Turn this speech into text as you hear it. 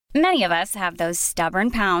Many of us have those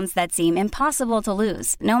stubborn pounds that seem impossible to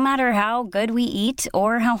lose, no matter how good we eat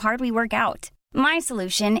or how hard we work out. My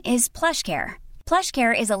solution is PlushCare.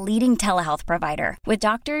 PlushCare is a leading telehealth provider with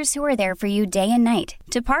doctors who are there for you day and night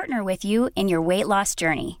to partner with you in your weight loss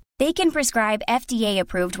journey. They can prescribe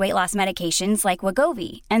FDA-approved weight loss medications like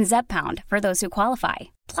Wegovy and Zepbound for those who qualify.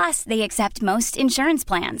 Plus, they accept most insurance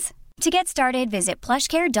plans. To get started, visit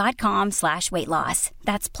plushcare.com/weightloss.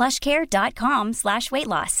 That's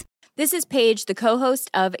plushcare.com/weightloss. This is Paige, the co-host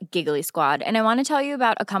of Giggly Squad, and I want to tell you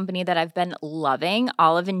about a company that I've been loving,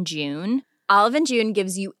 Olive & June. Olive & June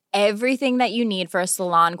gives you everything that you need for a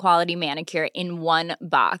salon-quality manicure in one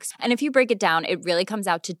box. And if you break it down, it really comes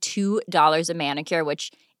out to $2 a manicure,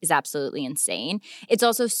 which is absolutely insane. It's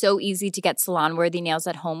also so easy to get salon-worthy nails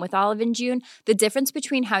at home with Olive & June. The difference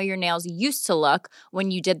between how your nails used to look when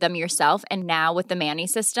you did them yourself and now with the Mani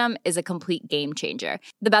system is a complete game changer.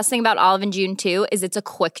 The best thing about Olive & June, too, is it's a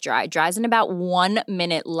quick dry. Dries in about 1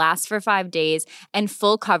 minute, lasts for 5 days, and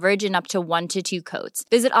full coverage in up to 1 to 2 coats.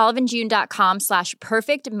 Visit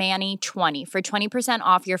oliveandjune.com/perfectmani20 for 20%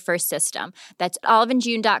 off your first system. That's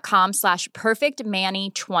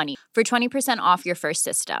oliveandjune.com/perfectmani20 for 20% off your first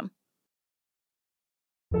system.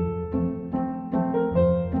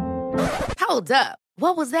 Hold up.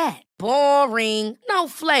 What was that? Boring. No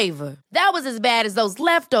flavor. That was as bad as those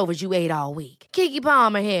leftovers you ate all week. Keke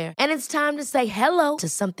Palmer here, and it's time to say hello to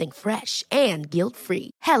something fresh and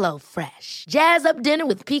guilt-free. Hello Fresh. Jazz up dinner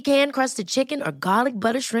with pecan-crusted chicken or garlic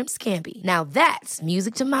butter shrimp scampi. Now that's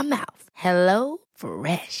music to my mouth. Hello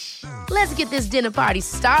Fresh. Let's get this dinner party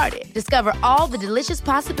started. Discover all the delicious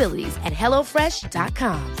possibilities at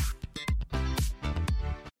hellofresh.com.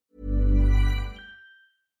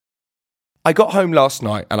 I got home last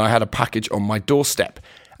night and I had a package on my doorstep,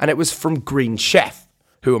 and it was from Green Chef,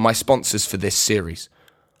 who are my sponsors for this series.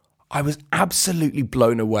 I was absolutely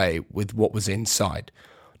blown away with what was inside.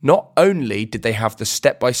 Not only did they have the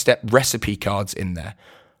step-by-step recipe cards in there,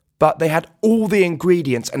 but they had all the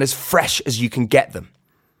ingredients and as fresh as you can get them.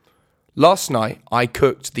 Last night, I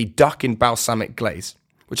cooked the duck in balsamic glaze,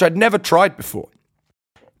 which I'd never tried before.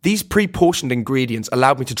 These pre-portioned ingredients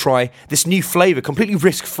allowed me to try this new flavour completely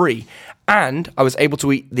risk-free, and I was able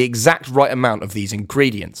to eat the exact right amount of these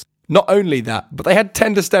ingredients. Not only that, but they had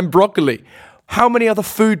tender stem broccoli. How many other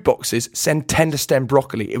food boxes send tender stem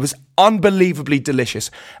broccoli? It was unbelievably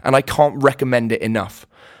delicious, and I can't recommend it enough.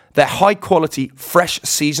 Their high-quality, fresh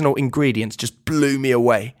seasonal ingredients just blew me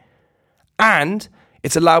away. And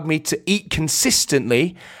it's allowed me to eat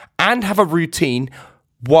consistently and have a routine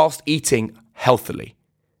whilst eating healthily.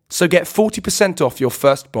 So get 40% off your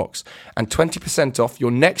first box and 20% off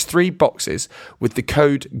your next 3 boxes with the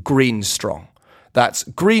code GREENSTRONG. That's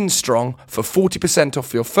GREENSTRONG for 40%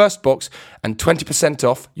 off your first box and 20%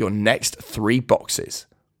 off your next 3 boxes.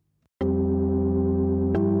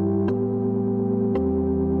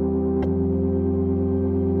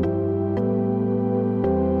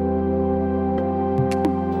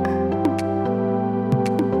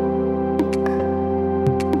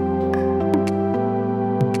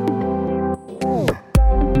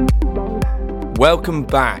 Welcome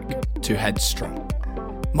back to Headstrong.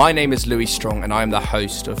 My name is Louis Strong and I am the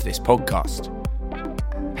host of this podcast.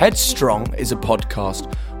 Headstrong is a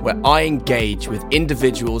podcast where I engage with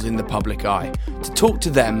individuals in the public eye to talk to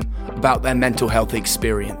them about their mental health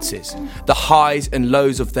experiences, the highs and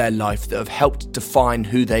lows of their life that have helped define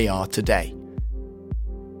who they are today.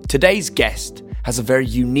 Today's guest has a very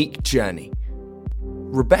unique journey.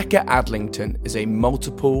 Rebecca Adlington is a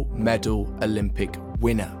multiple medal Olympic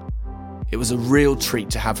winner. It was a real treat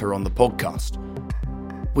to have her on the podcast.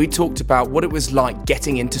 We talked about what it was like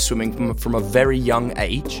getting into swimming from a very young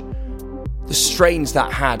age, the strains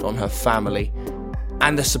that had on her family,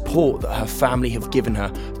 and the support that her family have given her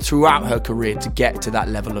throughout her career to get to that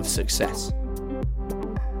level of success.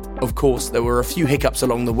 Of course, there were a few hiccups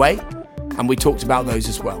along the way, and we talked about those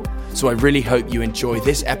as well. So I really hope you enjoy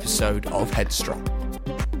this episode of Headstrong.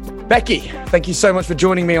 Becky, thank you so much for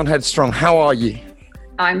joining me on Headstrong. How are you?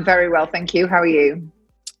 I'm very well, thank you. How are you?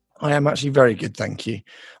 I am actually very good, thank you.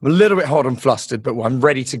 I'm a little bit hot and flustered, but I'm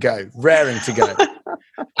ready to go, raring to go.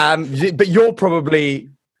 But you're probably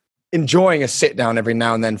enjoying a sit down every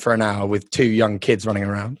now and then for an hour with 2 young kids running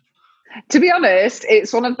around. To be honest,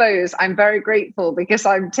 it's one of those. I'm very grateful because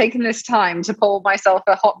I'm taking this time to pour myself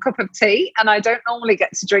a hot cup of tea, and I don't normally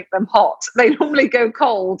get to drink them hot. They normally go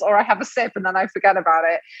cold, or I have a sip and then I forget about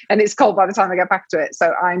it, and it's cold by the time I get back to it.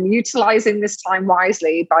 So I'm utilizing this time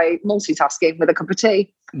wisely by multitasking with a cup of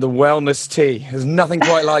tea. The wellness tea. There's nothing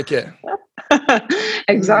quite like it.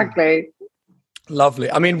 Exactly.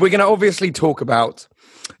 Lovely. I mean, we're going to obviously talk about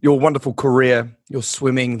your wonderful career, your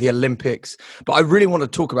swimming, the Olympics, but I really want to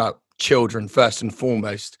talk about children first and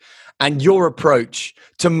foremost, and your approach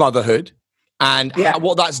to motherhood and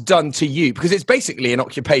what that's done to you, because it's basically an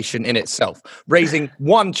occupation in itself. Raising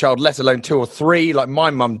one child, let alone 2 or 3, like my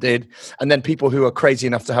mum did, and then people who are crazy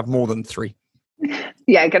enough to have more than 3.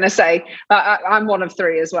 Yeah, going to say, I'm one of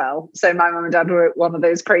 3 as well. So my mum and dad were one of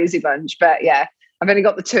those crazy bunch. But yeah, I've only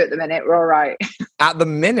got the 2 at the minute. We're all right. At the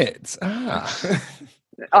minute? Ah.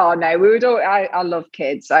 Oh, no, we would all, I love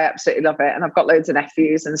kids. I absolutely love it. And I've got loads of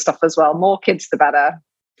nephews and stuff as well. More kids, the better.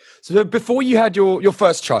 So before you had your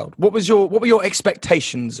first child, what were your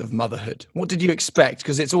expectations of motherhood? What did you expect?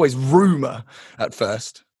 Because it's always rumour at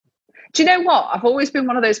first. Do you know what? I've always been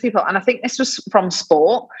one of those people, and I think this was from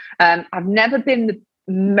sport. I've never been the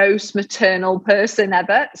most maternal person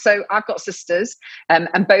ever. So I've got sisters,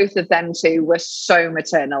 and both of them two were so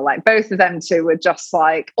maternal. Like both of them two were just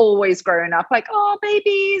like always growing up, like, oh,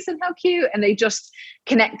 babies and how cute. And they just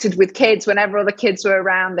connected with kids whenever other kids were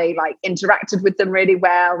around. They like interacted with them really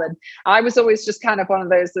well. And I was always just kind of one of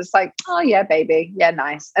those that's like, oh yeah, baby. Yeah,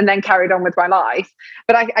 nice. And then carried on with my life.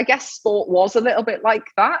 But I guess sport was a little bit like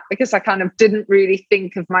that, because I kind of didn't really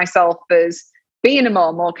think of myself as being a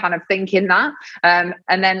mom or kind of thinking that. And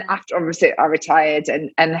then after, obviously, I retired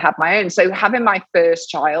and had my own. So having my first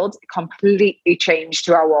child completely changed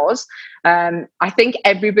who I was. I think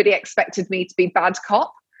everybody expected me to be bad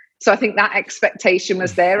cop. So I think that expectation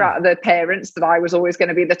was there out of the parents, that I was always going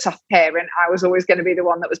to be the tough parent. I was always going to be the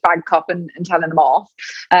one that was bad cop and telling them off.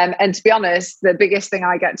 And to be honest, the biggest thing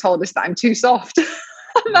I get told is that I'm too soft.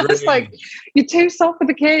 And I was like, you're too soft for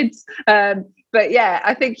the kids. But yeah,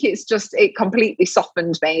 I think it completely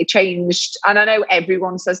softened me, changed. And I know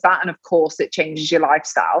everyone says that. And of course it changes your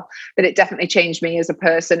lifestyle, but it definitely changed me as a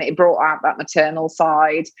person. It brought out that maternal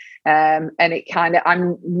side. And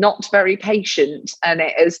I'm not very patient, and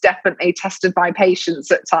it has definitely tested my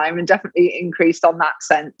patience at time and definitely increased on that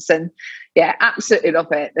sense. And yeah, absolutely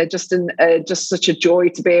love it. They're just such a joy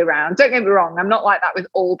to be around. Don't get me wrong, I'm not like that with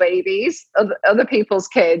all babies. Other people's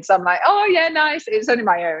kids, I'm like, oh yeah, nice. It's only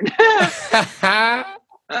my own.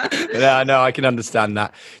 Yeah, no, I can understand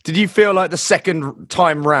that. Did you feel like the second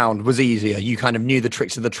time round was easier? You kind of knew the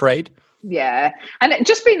tricks of the trade? Yeah. And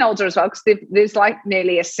just being older as well, because there's like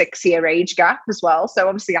nearly a 6-year age gap as well. So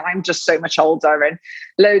obviously I'm just so much older, and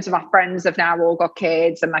loads of my friends have now all got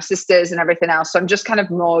kids, and my sisters and everything else. So I'm just kind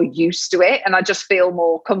of more used to it, and I just feel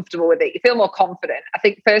more comfortable with it. You feel more confident. I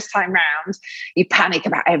think first time round, you panic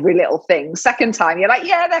about every little thing. Second time, you're like,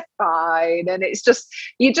 yeah, they're fine. And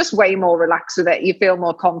you're just way more relaxed with it. You feel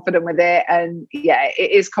more confident with it. And yeah,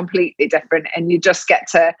 it is completely different. And you just get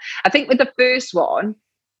to, I think with the first one,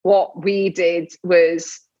 what we did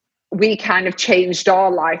was we kind of changed our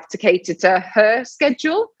life to cater to her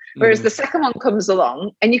schedule. Whereas the second one comes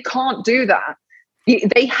along and you can't do that.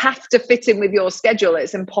 They have to fit in with your schedule.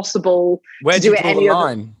 It's impossible to do it any other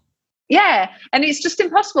line. Yeah. And it's just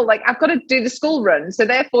impossible. Like, I've got to do the school run. So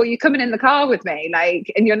therefore you're coming in the car with me,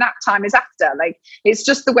 like, and your nap time is after. Like, it's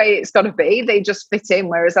just the way it's got to be. They just fit in.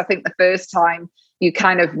 Whereas I think the first time you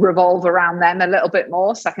kind of revolve around them a little bit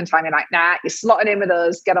more. Second time you're like, nah, you're slotting in with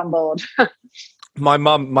us, get on board. My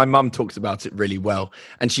mum talks about it really well.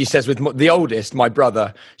 And she says with the oldest, my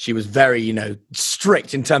brother, she was very,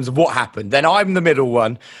 strict in terms of what happened. Then I'm the middle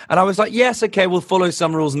one. And I was like, yes, okay, we'll follow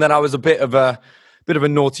some rules. And then I was a bit of a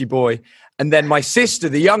naughty boy. And then my sister,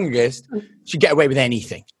 the youngest, she'd get away with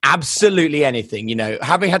anything, absolutely anything.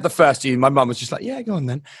 Having had the first year, my mum was just like, yeah, go on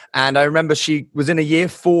then. And I remember she was in a year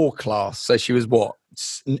 4 class. So she was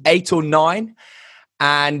 8 or 9.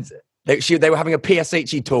 And they were having a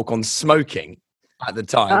PSHE talk on smoking at the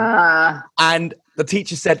time. And the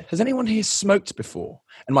teacher said, has anyone here smoked before?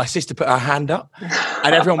 And my sister put her hand up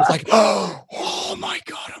and everyone was like, oh my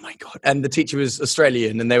God. And the teacher was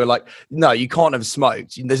Australian and they were like, no, you can't have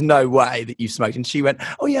smoked. There's no way that you've smoked. And she went,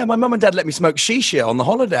 oh yeah, my mum and dad let me smoke shisha on the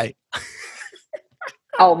holiday.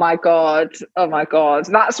 Oh my God.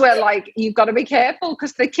 That's where you've got to be careful,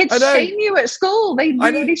 because the kids shame you at school. They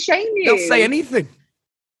really shame you. They'll say anything.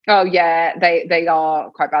 Oh yeah, they are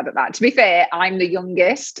quite bad at that. To be fair, I'm the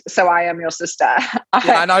youngest, so I am your sister.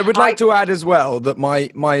 Yeah, and I would like to add as well that my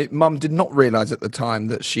mum did not realise at the time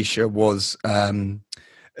that shisha was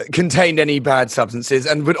contained any bad substances,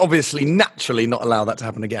 and would obviously naturally not allow that to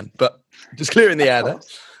happen again. But just clearing the air there.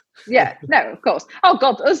 Yeah, no, of course. Oh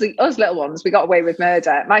God, us little ones, we got away with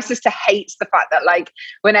murder. My sister hates the fact that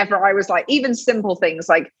whenever I was even simple things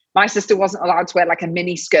like my sister wasn't allowed to wear like a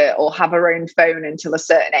mini skirt or have her own phone until a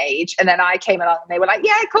certain age. And then I came along and they were like,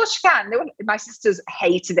 yeah, of course you can. My sisters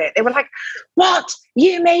hated it. They were like, what?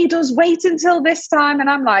 You made us wait until this time? And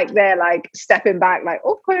I'm like, they're like stepping back, like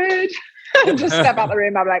awkward. Just step out the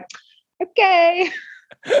room. I'm like, okay.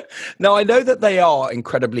 Now, I know that they are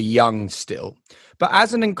incredibly young still, but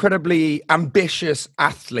as an incredibly ambitious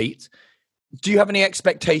athlete, do you have any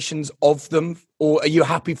expectations of them, or are you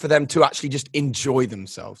happy for them to actually just enjoy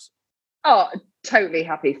themselves? Oh, totally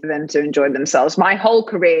happy for them to enjoy themselves. My whole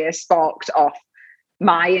career sparked off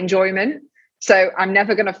my enjoyment. So I'm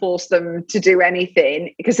never going to force them to do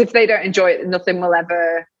anything, because if they don't enjoy it, nothing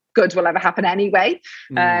good will ever happen anyway.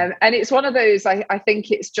 And it's one of those, I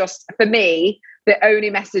think it's just, for me, the only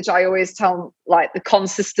message I always tell, like the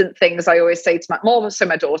consistent things I always say to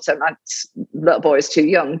my daughter, my little boy is too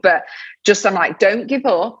young, but just, I'm like, don't give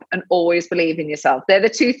up and always believe in yourself. They're the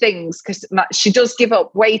two things, because she does give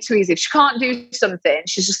up way too easy. If she can't do something,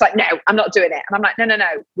 she's just like, no, I'm not doing it. And I'm like, no,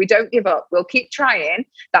 we don't give up. We'll keep trying.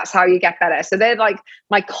 That's how you get better. So they're like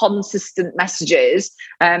my consistent messages.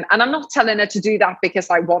 And I'm not telling her to do that because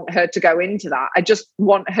I want her to go into that. I just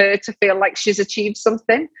want her to feel like she's achieved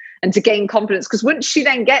something and to gain confidence. Because once she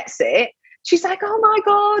then gets it, she's like, oh my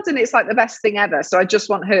God. And it's like the best thing ever. So I just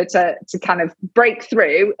want her to kind of break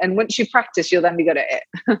through. And once you practice, you'll then be good at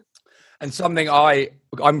it. And something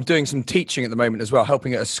I'm doing some teaching at the moment as well,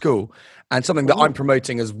 helping at a school. And something that I'm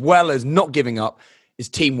promoting, as well as not giving up, is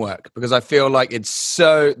teamwork. Because I feel like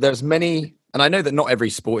there's many, and I know that not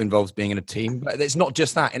every sport involves being in a team, but it's not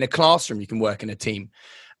just that. In a classroom, you can work in a team.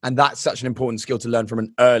 And that's such an important skill to learn from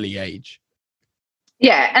an early age.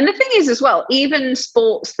 Yeah. And the thing is as well, even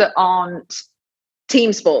sports that aren't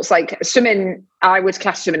team sports, like swimming, I would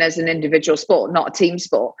class swimming as an individual sport, not a team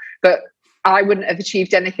sport, but I wouldn't have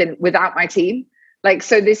achieved anything without my team. Like,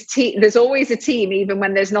 so there's always a team, even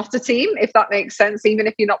when there's not a team, if that makes sense. Even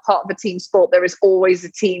if you're not part of a team sport, there is always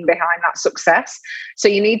a team behind that success. So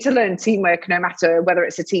you need to learn teamwork, no matter whether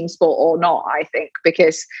it's a team sport or not, I think,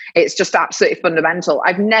 because it's just absolutely fundamental.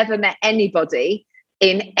 I've never met anybody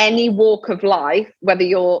in any walk of life, whether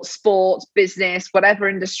you're sports, business, whatever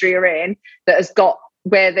industry you're in, that has got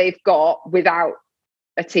where they've got without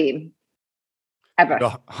a team, ever.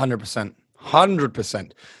 100%.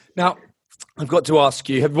 100%. Now, I've got to ask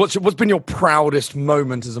you, what's been your proudest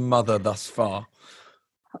moment as a mother thus far?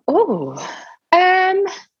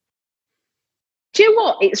 Do you know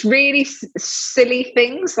what? It's really silly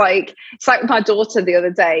things. Like, it's like my daughter the other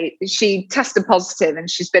day, she tested positive and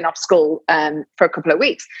she's been off school for a couple of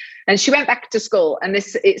weeks. And she went back to school, and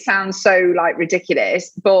it sounds so like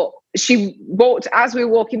ridiculous, but she walked, as we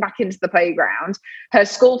were walking back into the playground, her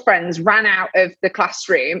school friends ran out of the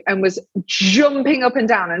classroom and was jumping up and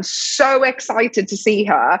down and so excited to see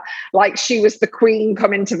her, like she was the queen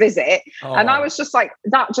coming to visit. Oh. And I was just like,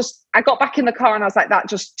 I got back in the car and I was like, that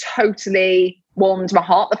just totally warmed my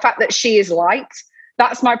heart. The fact that she is liked,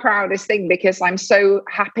 that's my proudest thing, because I'm so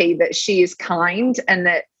happy that she is kind and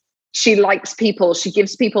that she likes people. She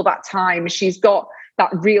gives people that time. She's got that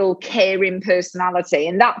real caring personality.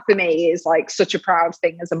 And that for me is like such a proud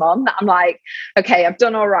thing as a mom, that I'm like, okay, I've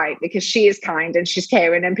done all right, because she is kind and she's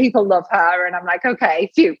caring and people love her. And I'm like, okay,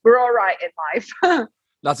 phew, we're all right in life.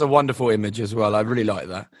 That's a wonderful image as well. I really like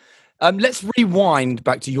that. Let's rewind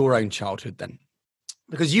back to your own childhood then,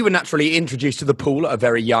 because you were naturally introduced to the pool at a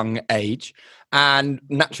very young age and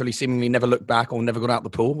naturally seemingly never looked back or never got out the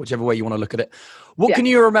pool, whichever way you want to look at it. What can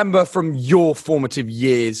you remember from your formative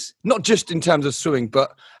years, not just in terms of swimming,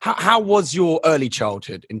 but how was your early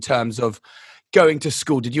childhood in terms of going to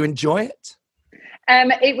school? Did you enjoy it?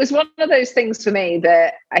 It was one of those things for me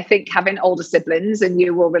that I think, having older siblings, and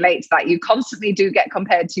you will relate to that, you constantly do get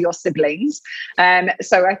compared to your siblings.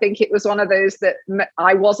 So I think it was one of those that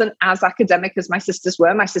I wasn't as academic as my sisters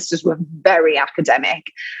were. My sisters were very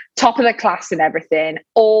academic, top of the class and everything,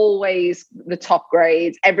 always the top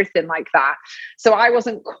grades, everything like that. So I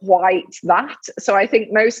wasn't quite that. So I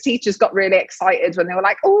think most teachers got really excited when they were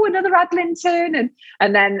like, oh, another Adlington.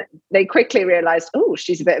 And then they quickly realized, oh,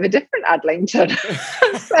 she's a bit of a different Adlington.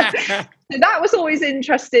 So that was always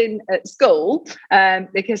interesting at school,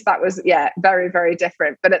 because that was, very, very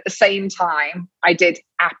different. But at the same time, I did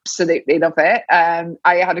absolutely love it.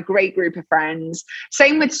 I had a great group of friends.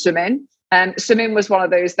 Same with swimming. Swimming was one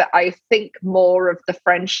of those that I think more of the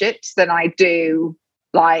friendships than I do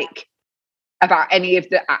like about any of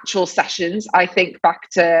the actual sessions. I think back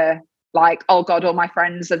to like, oh God, all my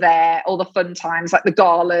friends are there, all the fun times, like the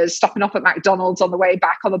galas, stopping off at McDonald's on the way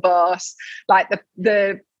back on the bus, like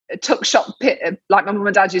the tuck shop like my mum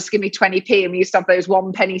and dad used to give me 20p, and we used to have those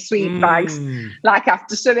 1 penny sweet bags like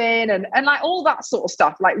after swimming, and like all that sort of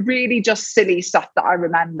stuff, like really just silly stuff that I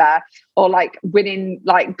remember, or like winning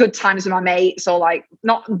like good times with my mates, or like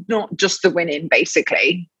not just the winning,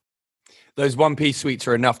 basically. Those 1p sweets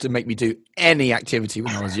are enough to make me do any activity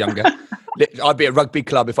when I was younger. I'd be at rugby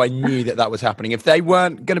club if I knew that was happening. If they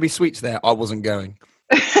weren't going to be sweets there, I wasn't going.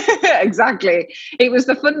 Exactly. It was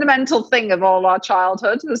the fundamental thing of all our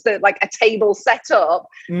childhood, was that like a table set up.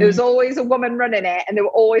 There was always a woman running it, and they were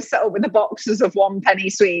always set up with the boxes of 1 penny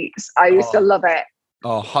sweets. I used to love it.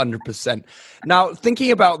 Oh, 100%. Now,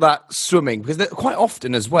 thinking about that swimming, because quite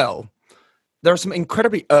often as well, there are some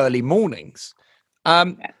incredibly early mornings.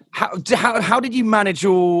 How did you manage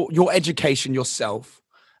your education yourself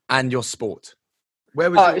and your sport? Where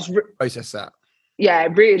was your process at? Yeah,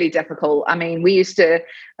 really difficult. I mean, we used to,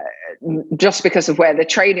 just because of where the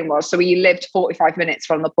training was, so we lived 45 minutes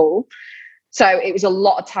from the pool. So it was a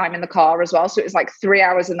lot of time in the car as well. So it was like 3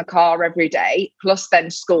 hours in the car every day, plus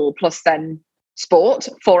then school, plus then sport,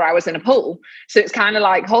 4 hours in a pool. So it's kind of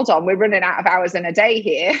like, hold on, we're running out of hours in a day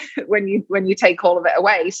here when you take all of it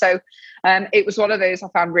away. So it was one of those I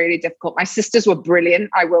found really difficult. My sisters were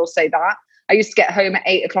brilliant, I will say that. I used to get home at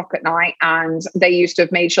 8 o'clock at night, and they used to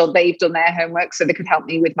have made sure they've done their homework so they could help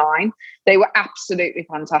me with mine. They were absolutely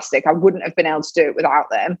fantastic. I wouldn't have been able to do it without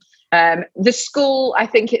them. The school, I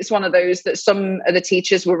think it's one of those that some of the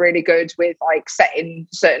teachers were really good with, like setting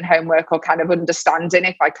certain homework or kind of understanding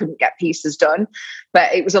if I couldn't get pieces done.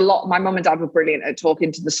 But it was a lot. My mum and dad were brilliant at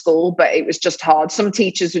talking to the school, but it was just hard. Some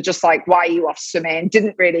teachers were just like, why are you off swimming?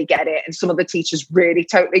 Didn't really get it. And some of the teachers really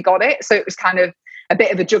totally got it. So it was kind of a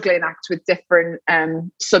bit of a juggling act with different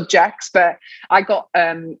subjects. But I got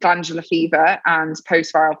glandular fever and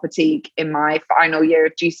post-viral fatigue in my final year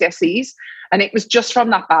of GCSEs. And it was just from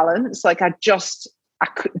that balance. Like I was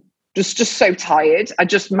just so tired.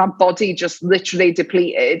 My body just literally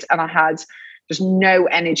depleted, and I had just no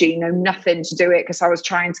energy, nothing to do it, because I was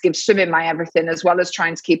trying to give swimming my everything as well as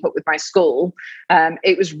trying to keep up with my school.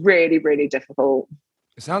 It was really, really difficult.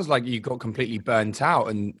 It sounds like you got completely burnt out,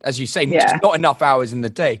 and as you say, just not enough hours in the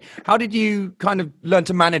day. How did you kind of learn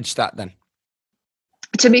to manage that then?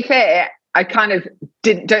 To be fair, I kind of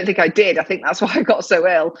don't think I did. I think that's why I got so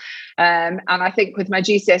ill. And I think with my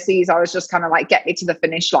GCSEs, I was just kind of like, get me to the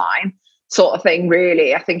finish line sort of thing,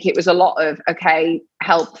 really. I think it was a lot of,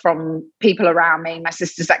 help from people around me, my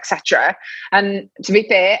sisters, etc. And to be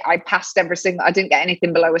fair, I passed I didn't get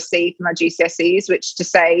anything below a C for my GCSEs, which to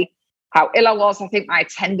say how ill I was, I think my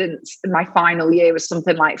attendance in my final year was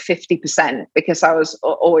something like 50% because I was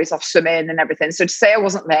always off swimming and everything. So to say I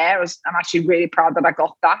wasn't there, I'm actually really proud that I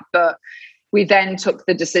got that. But we then took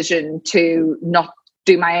the decision to not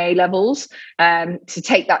do my A-levels, to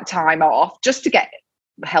take that time off just to get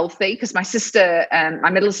healthy, because my sister,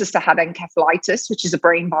 my middle sister, had encephalitis, which is a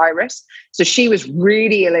brain virus. So she was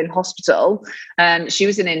really ill in hospital. She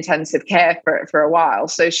was in intensive care for a while.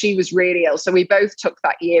 So she was really ill. So we both took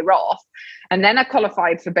that year off. And then I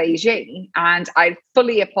qualified for Beijing, and I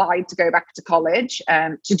fully applied to go back to college,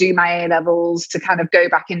 to do my A-levels, to kind of go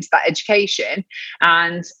back into that education.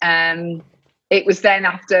 And it was then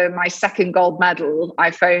after my second gold medal,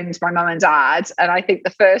 I phoned my mum and dad. And I think the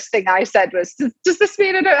first thing I said was, does this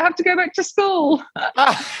mean I don't have to go back to school?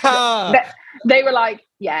 They were like,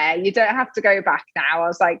 yeah, you don't have to go back now. I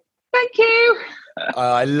was like, thank you.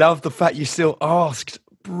 I love the fact you still asked.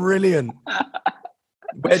 Brilliant.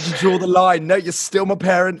 Where did you draw the line? No, you're still my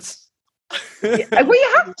parents. Well,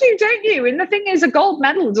 you have to, don't you? And the thing is, a gold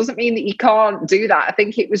medal doesn't mean that you can't do that. I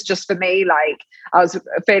think it was just for me, like, I was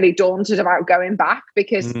fairly daunted about going back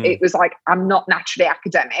because it was like, I'm not naturally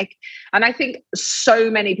academic. And I think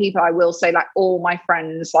so many people, I will say, like all my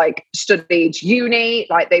friends, like studied uni,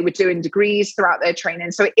 like they were doing degrees throughout their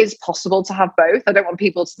training. So it is possible to have both. I don't want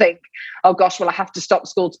people to think, oh gosh, well, I have to stop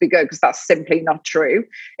school to be good, because that's simply not true.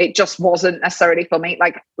 It just wasn't necessarily for me.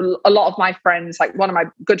 Like a lot of my friends, like one of my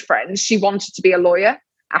good friends, she wanted to be a lawyer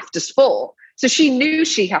after sport. So she knew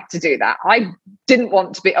she had to do that. I didn't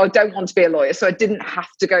want to be, or don't want to be a lawyer. So I didn't have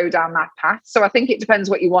to go down that path. So I think it depends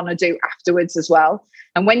what you want to do afterwards as well.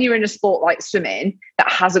 And when you're in a sport like swimming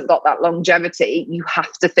that hasn't got that longevity, you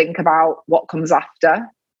have to think about what comes after.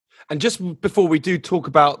 And just before we do talk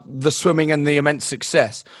about the swimming and the immense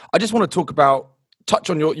success, I just want to touch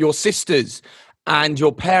on your sisters and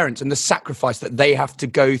your parents and the sacrifice that they have to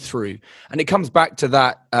go through. And it comes back to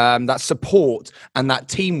that that support and that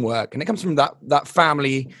teamwork. And it comes from that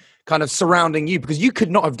family kind of surrounding you, because you could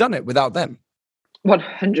not have done it without them.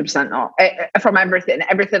 100% not. From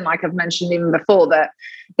everything like I've mentioned even before, that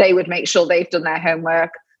they would make sure they've done their homework.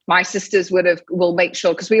 my sisters will make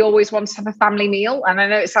sure, because we always want to have a family meal. And I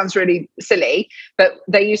know it sounds really silly, but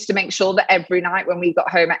they used to make sure that every night when we got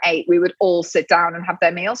home at 8, we would all sit down and have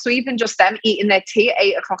their meal. So even just them eating their tea at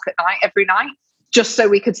 8 o'clock at night every night, just so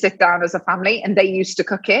we could sit down as a family, and they used to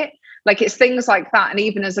cook it. Like, it's things like that. And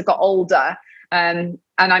even as I got older, and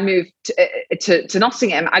I moved to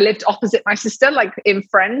Nottingham, I lived opposite my sister, like in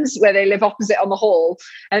Friends, where they live opposite on the hall.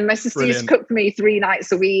 And my sister used to cook for me 3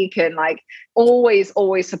 nights a week, and like always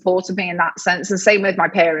supported me in that sense. And same with my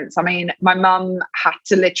parents. I mean, my mum had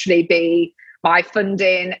to literally be my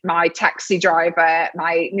funding, my taxi driver,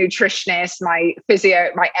 my nutritionist, my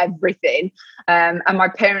physio, my everything. And my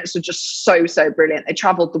parents were just so brilliant. They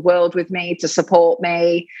traveled the world with me to support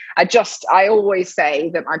me. I always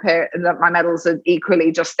say that my medals are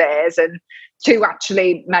equally just theirs. And 2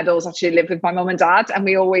 medals live with my mum and dad. And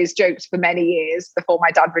we always joked for many years before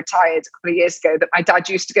my dad retired a couple of years ago that my dad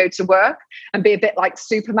used to go to work and be a bit like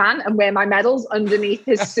Superman and wear my medals underneath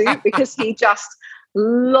his suit, because he just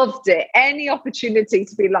loved it. Any opportunity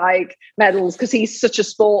to be like medals, because he's such a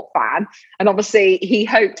sport fan. And obviously he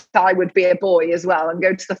hoped I would be a boy as well and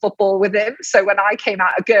go to the football with him. So when I came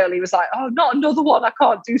out a girl, he was like, oh, not another one I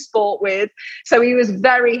can't do sport with. So he was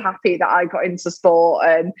very happy that I got into sport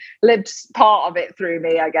and lived part of it through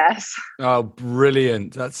me, I guess. Oh,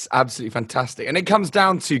 brilliant. That's absolutely fantastic. And it comes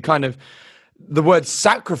down to kind of the word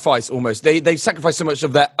sacrifice almost. They sacrifice so much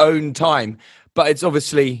of their own time, but it's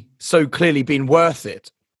obviously so clearly been worth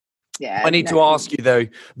it. Yeah. I need to ask you, though,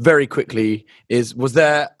 very quickly, was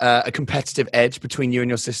there a competitive edge between you and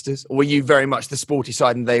your sisters? Or were you very much the sporty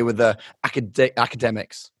side and they were the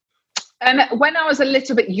academics? When I was a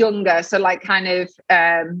little bit younger, so like kind of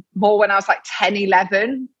more when I was like 10,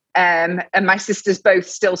 11, and my sisters both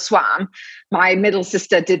still swam. My middle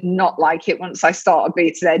sister did not like it once I started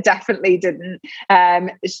beating her. Definitely didn't.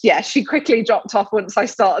 She quickly dropped off once I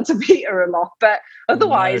started to beat her a lot. But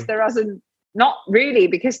otherwise, there hasn't, not really,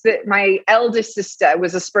 because my eldest sister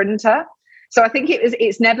was a sprinter. So I think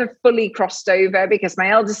it's never fully crossed over, because my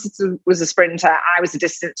eldest sister was a sprinter, I was a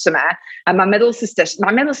distance swimmer, and my middle sister's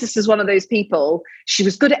one of those people. She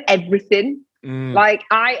was good at everything. Like,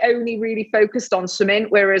 I only really focused on swimming,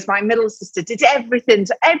 whereas my middle sister did everything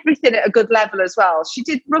at a good level as well. She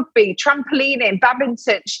did rugby, trampolining,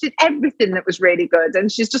 badminton. She did everything that was really good.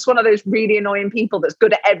 And she's just one of those really annoying people that's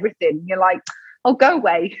good at everything. You're like, oh, go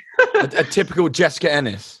away. a typical Jessica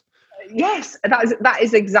Ennis. Yes, that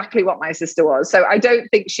is exactly what my sister was. So I don't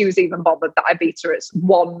think she was even bothered that I beat her at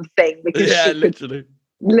one thing, because she could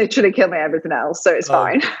literally kill me at everything else. So it's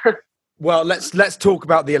fine. Well, let's talk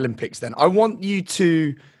about the Olympics then. I want you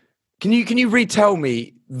to can you retell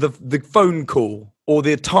me the phone call or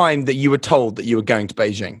the time that you were told that you were going to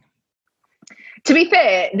Beijing? To be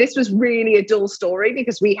fair, this was really a dull story,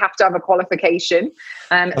 because we have to have a qualification.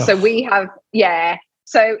 So we have,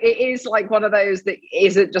 so it is like one of those that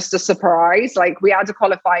isn't just a surprise. Like, we had a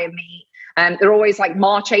qualifying meet, and they're always like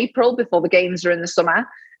March, April before the games are in the summer.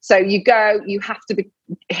 So you have to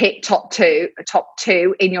hit top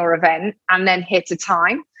two in your event, and then hit a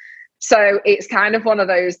time. So it's kind of one of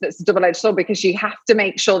those that's a double-edged sword, because you have to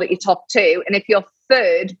make sure that you're top 2. And if you're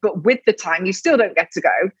third, but with the time, you still don't get to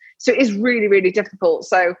go. So it is really, really difficult.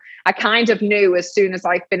 So I kind of knew as soon as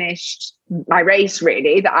I finished my race,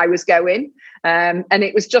 really, that I was going. And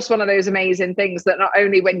it was just one of those amazing things that not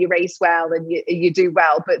only when you race well and you do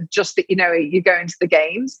well, but just that, you go into the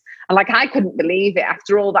games. And like, I couldn't believe it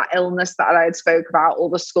after all that illness that I had spoke about, all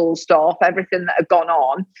the school stuff, everything that had gone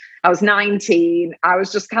on. I was 19. I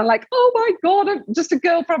was just kind of like, oh my God, I'm just a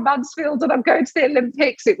girl from Mansfield and I'm going to the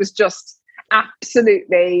Olympics. It was just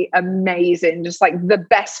absolutely amazing, just like the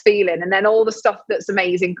best feeling. And then all the stuff that's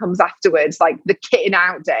amazing comes afterwards, like the kitting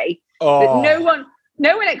out day. That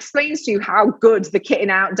no one explains to you how good the kitting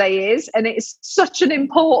out day is. And it's such an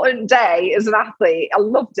important day as an athlete. I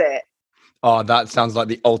loved it. Oh, that sounds like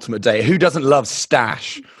the ultimate day. Who doesn't love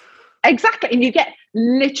stash? Exactly. And you get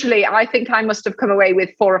literally, I think I must have come away with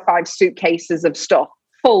 4 or 5 suitcases of stuff,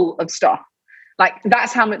 full of stuff. Like,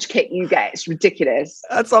 that's how much kit you get. It's ridiculous.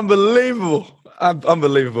 That's unbelievable.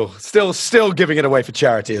 Unbelievable. Still giving it away for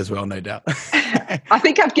charity as well, no doubt. I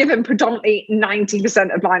think I've given predominantly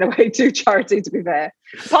 90% of mine away to charity, to be fair.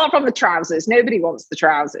 Apart from the trousers. Nobody wants the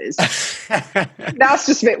trousers. That's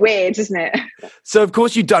just a bit weird, isn't it? So, of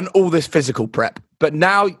course, you've done all this physical prep, but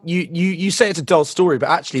now you say it's a dull story, but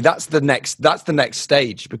actually that's the next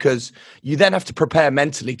stage, because you then have to prepare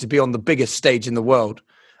mentally to be on the biggest stage in the world.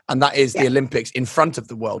 And that is the Olympics in front of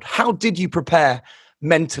the world. How did you prepare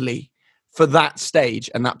mentally for that stage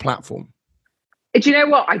and that platform? Do you know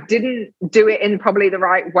what? I didn't do it in probably the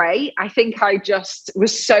right way. I think I just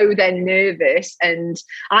was so then nervous. And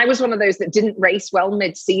I was one of those that didn't race well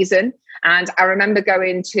mid-season. And I remember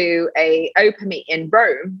going to a open meet in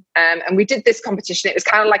Rome, and we did this competition. It was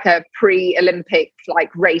kind of like a pre-Olympic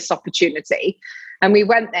like race opportunity. And we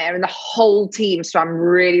went there and the whole team swam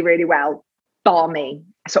really, really well, bar me,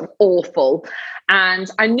 sort of awful.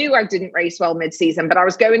 And I knew I didn't race well mid-season, but I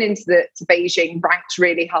was going into to Beijing ranked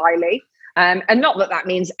really highly. And not that that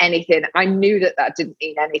means anything. I knew that that didn't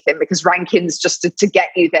mean anything because rankings just to get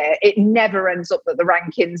you there. It never ends up that the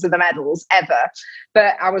rankings are the medals ever.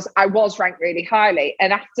 But I was ranked really highly.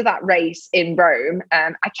 And after that race in Rome,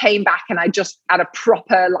 I came back and I just had a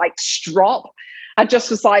proper like strop. I just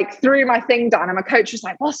was like, threw my thing down and my coach was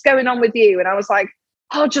like, what's going on with you? And I was like,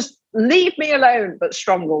 oh, just leave me alone. But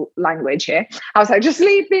strong language here. I was like, just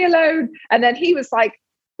leave me alone. And then he was like,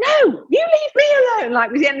 no, you leave me alone. Like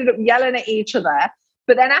we ended up yelling at each other.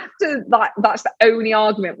 But then after that, that's the only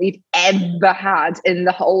argument we've ever had in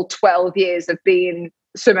the whole 12 years of being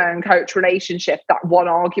swimmer and coach relationship, that one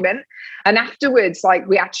argument. And afterwards, like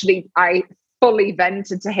I fully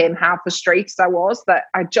vented to him how frustrated I was that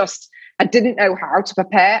I didn't know how to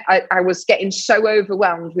prepare. I was getting so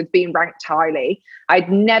overwhelmed with being ranked highly.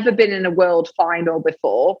 I'd never been in a world final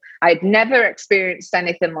before. I'd never experienced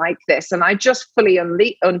anything like this. And I just fully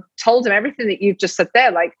told him everything that you've just said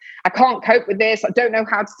there. Like, I can't cope with this. I don't know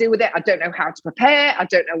how to deal with it. I don't know how to prepare. I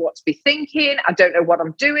don't know what to be thinking. I don't know what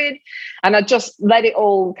I'm doing. And I just let it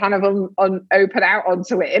all kind of open out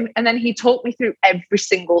onto him. And then he talked me through every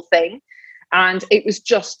single thing. And it was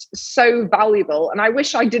just so valuable. And I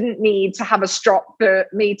wish I didn't need to have a strop for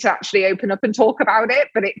me to actually open up and talk about it.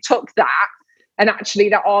 But it took that. And actually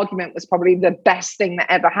that argument was probably the best thing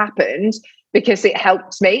that ever happened because it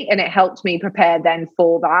helped me and it helped me prepare then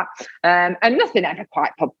for that. And nothing ever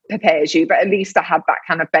quite prepares you, but at least I had that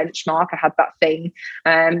kind of benchmark. I had that thing.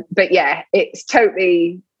 But yeah, it's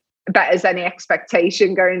totally better as any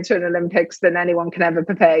expectation going to an Olympics than anyone can ever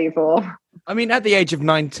prepare you for. I mean, at the age of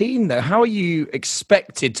 19, though, how are you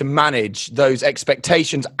expected to manage those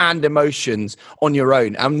expectations and emotions on your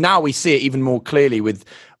own? And now we see it even more clearly with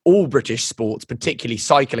all British sports, particularly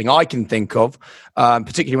cycling, I can think of,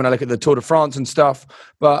 particularly when I look at the Tour de France and stuff.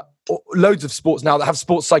 But loads of sports now that have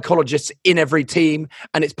sports psychologists in every team,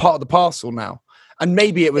 and it's part of the parcel now. And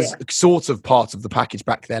maybe it was sort of part of the package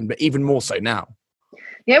back then, but even more so now.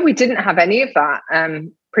 Yeah, we didn't have any of that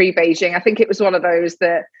pre-Beijing. I think it was one of those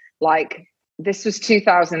that, like, this was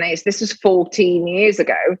 2008. This was 14 years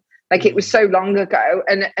ago. Like, it was so long ago.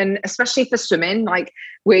 And especially for swimming, like,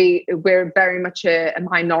 we're very much a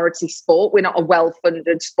minority sport. We're not a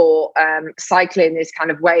well-funded sport. Cycling is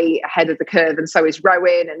kind of way ahead of the curve, and so is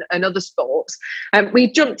rowing and other sports.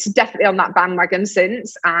 We've jumped definitely on that bandwagon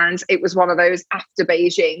since, and it was one of those after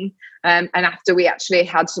Beijing, and after we actually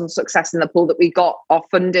had some success in the pool that we got our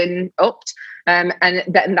funding upped. And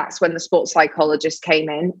then that's when the sports psychologist came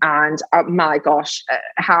in, and my gosh,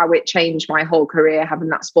 how it changed my whole career having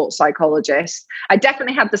that sports psychologist. I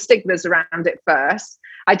definitely had the stigmas around it first.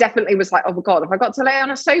 I definitely was like, oh my God, if I got to lay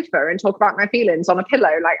on a sofa and talk about my feelings on a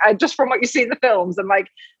pillow, like I just from what you see in the films, and like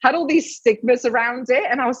had all these stigmas around it.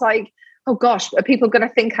 And I was like, oh gosh, are people going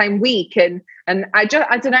to think I'm weak? And I don't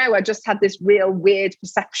know, I just had this real weird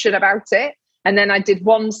perception about it. And then I did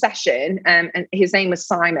one session, and his name was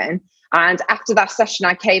Simon. And after that session,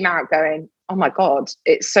 I came out going, oh my God,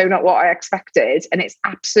 it's so not what I expected. And it's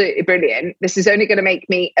absolutely brilliant. This is only going to make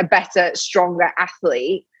me a better, stronger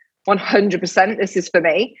athlete. 100% this is for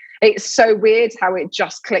me. It's so weird how it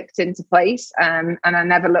just clicked into place, and I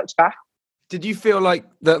never looked back. Did you feel like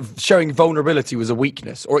that showing vulnerability was a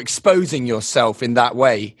weakness, or exposing yourself in that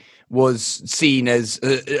way was seen as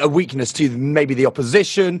a weakness to maybe the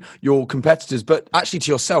opposition, your competitors, but actually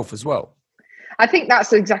to yourself as well? I think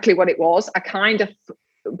that's exactly what it was. I kind of,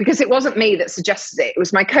 because it wasn't me that suggested it. It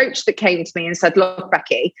was my coach that came to me and said, look,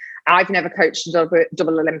 Becky, I've never coached a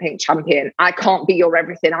double Olympic champion. I can't be your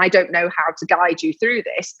everything. I don't know how to guide you through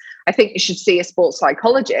this. I think you should see a sports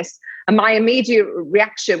psychologist. And my immediate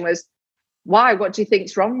reaction was, why? What do you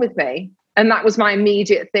think's wrong with me? And that was my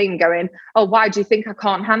immediate thing, going, oh, why do you think I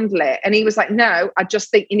can't handle it? And he was like, no, I just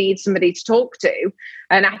think you need somebody to talk to.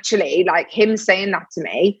 And actually, like, him saying that to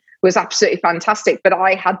me was absolutely fantastic. But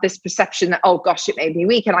I had this perception that, oh gosh, it made me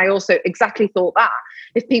weak. And I also exactly thought that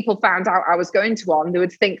if people found out I was going to one, they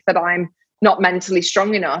would think that I'm not mentally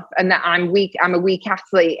strong enough and that I'm weak. I'm a weak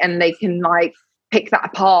athlete, and they can like pick that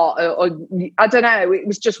apart, or I don't know. It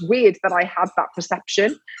was just weird that I had that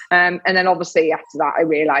perception. And then obviously after that, I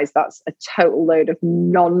realized that's a total load of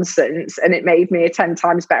nonsense, and it made me a 10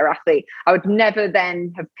 times better athlete. I would never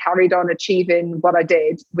then have carried on achieving what I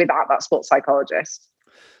did without that sports psychologist.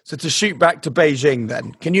 So to shoot back to Beijing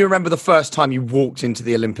then, can you remember the first time you walked into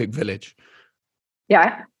the Olympic Village?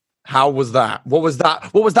 Yeah. How was that? What was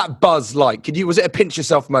that buzz like? Was it a pinch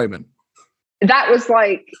yourself moment? That was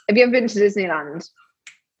like, have you ever been to Disneyland?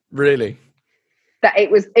 Really? That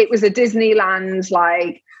it was a Disneyland,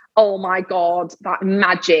 like, oh my God, that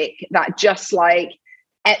magic, that just like,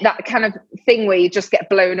 that kind of thing where you just get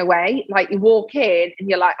blown away. Like you walk in and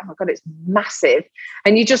you're like, oh my God, it's massive.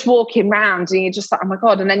 And you're just walking around and you're just like, oh my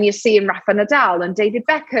God. And then you're seeing Rafa Nadal and David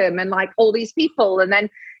Beckham and like all these people. And then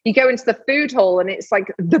you go into the food hall and it's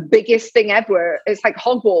like the biggest thing ever. It's like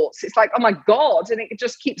Hogwarts. It's like, oh my God. And it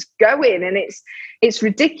just keeps going. And it's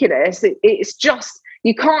ridiculous. It's just,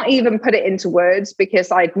 you can't even put it into words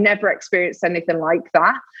because I'd never experienced anything like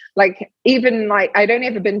that. Like, even like, I'd only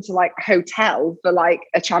ever been to like a hotel for like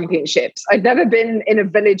a championships. I'd never been in a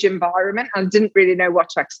village environment and didn't really know what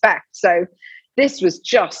to expect. So this was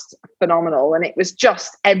just phenomenal. And it was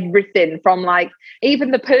just everything from like,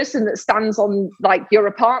 even the person that stands on like your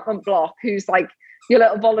apartment block, who's like your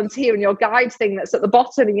little volunteer and your guide thing that's at the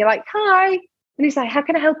bottom. And you're like, hi. And he's like, how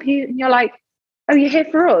can I help you? And you're like, oh, you're here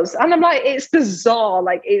for us. And I'm like, it's bizarre.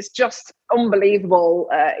 Like, it's just unbelievable.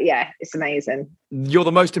 Yeah, it's amazing. You're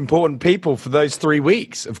the most important people for those 3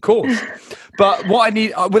 weeks, of course. But what I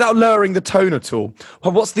need, without lowering the tone at all,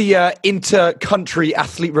 what's the inter-country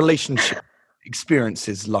athlete relationship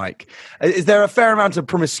experiences like? Is there a fair amount of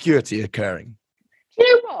promiscuity occurring?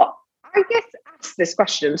 You know what? I get asked this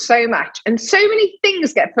question so much, and so many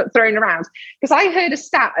things get thrown around. Because I heard a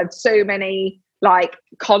stat of so many like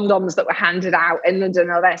condoms that were handed out in London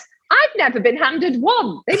and all this. I've never been handed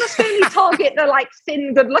one. They must only target the like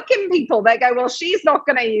thin, good-looking people. They go, well, she's not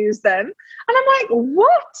going to use them. And I'm like,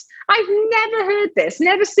 what? I've never heard this,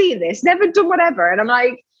 never seen this, never done whatever. And I'm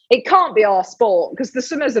like, it can't be our sport because the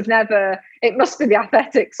swimmers have never, it must be the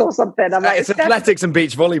athletics or something. I'm like, it's athletics and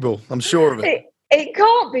beach volleyball. I'm sure of it. It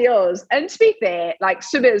can't be us. And to be fair, like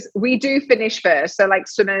swimmers, we do finish first. So like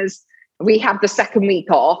swimmers, we have the second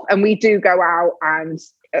week off and we do go out and,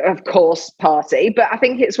 of course, party. But I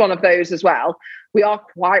think it's one of those as well. We are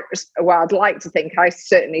quite, well, I'd like to think I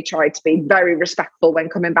certainly tried to be very respectful when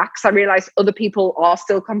coming back because I realised other people are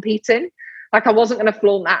still competing. Like I wasn't going to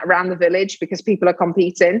flaunt that around the village because people are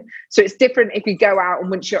competing. So it's different if you go out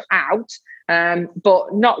and once you're out,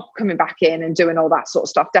 but not coming back in and doing all that sort of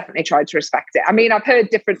stuff. Definitely tried to respect it. I mean, I've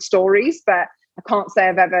heard different stories, but I can't say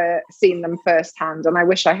I've ever seen them firsthand, and I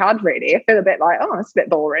wish I had really. I feel a bit like, oh, it's a bit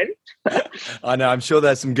boring. I know, I'm sure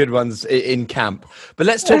there's some good ones in camp. But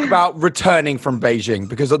let's talk about returning from Beijing,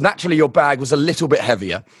 because naturally your bag was a little bit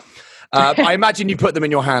heavier. I imagine you put them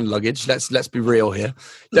in your hand luggage. Let's be real here.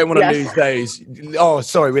 Don't want to lose those. Oh,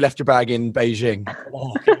 sorry, we left your bag in Beijing.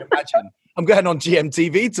 Oh, can you imagine? I'm going on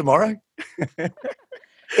GMTV tomorrow.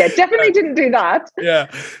 Yeah, definitely didn't do that. Yeah.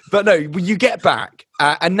 But no, you get back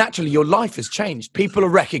and naturally your life has changed. People are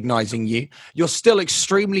recognizing you. You're still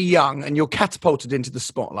extremely young and you're catapulted into the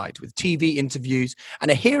spotlight with TV interviews and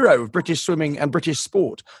a hero of British swimming and British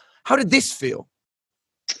sport. How did this feel?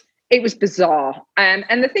 It was bizarre.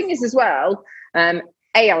 And the thing is as well, I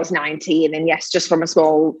was 19 and yes, just from a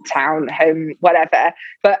small town, home, whatever.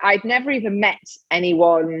 But I'd never even met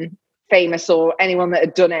anyone famous or anyone that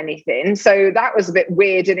had done anything. So that was a bit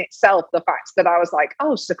weird in itself, the fact that I was like,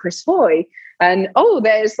 oh, Sir Chris Foy. And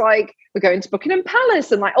there's like, we're going to Buckingham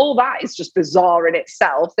Palace. And like, all that is just bizarre in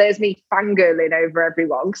itself. There's me fangirling over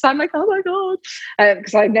everyone because I'm like, oh my God.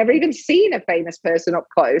 Because I've never even seen a famous person up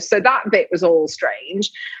close. So that bit was all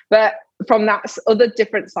strange. But from that other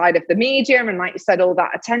different side of the media and like you said, all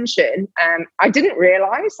that attention, I didn't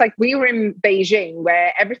realise, like we were in Beijing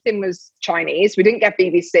where everything was Chinese. We didn't get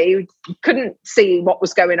BBC. We couldn't see what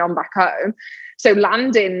was going on back home. So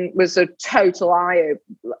landing was a total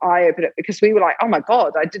eye-opener because we were like, oh my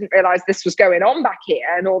God, I didn't realise this was going on back here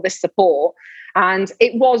and all this support. And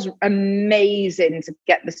it was amazing to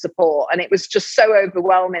get the support. And it was just so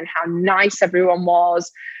overwhelming how nice everyone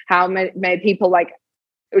was, how many people like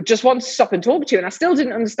just wanted to stop and talk to you. And I still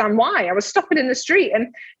didn't understand why. I was stopping in the street and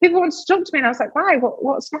people wanted to talk to me. And I was like, why?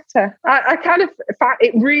 What's the matter? I kind of,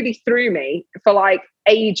 it really threw me for like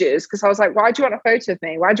ages because I was like, why do you want a photo of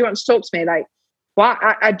me? Why do you want to talk to me? Like, well,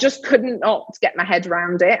 I just couldn't not get my head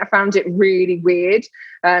around it. I found it really weird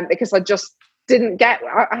because I just didn't get,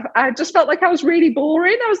 I just felt like I was really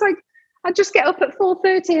boring. I was like, I just get up at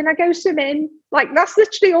 4:30 and I go swimming. Like, that's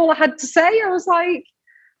literally all I had to say. I was like,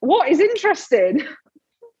 what is interesting?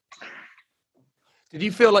 Did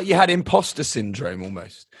you feel like you had imposter syndrome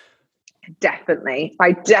almost? Definitely.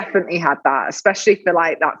 I definitely had that, especially for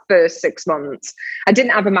like that first 6 months. I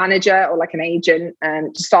didn't have a manager or like an agent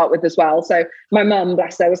to start with as well. So my mum,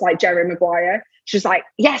 bless her, was like Jerry Maguire. She's like,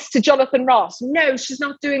 yes to Jonathan Ross. No, she's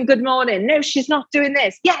not doing Good Morning. No, she's not doing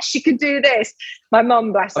this. Yes, she could do this. My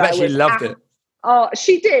mum, bless her, I bet she loved it. Oh,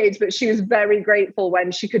 she did, but she was very grateful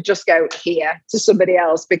when she could just go here to somebody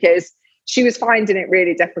else, because she was finding it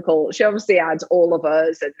really difficult. She obviously had all of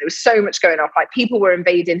us, and there was so much going on. Like, people were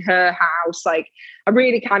invading her house. Like, I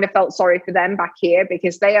really kind of felt sorry for them back here,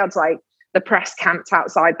 because they had like the press camped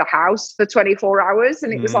outside the house for 24 hours.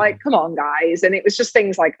 And it was like, come on, guys. And it was just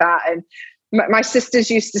things like that. And my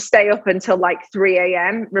sisters used to stay up until like 3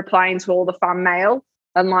 a.m. replying to all the fan mail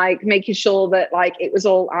and like making sure that like it was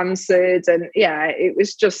all answered. And yeah, it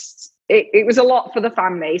was just... It was a lot for the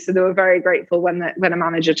family, so they were very grateful when a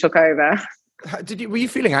manager took over. Were you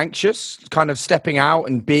feeling anxious, kind of stepping out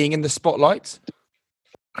and being in the spotlight?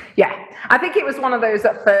 Yeah, I think it was one of those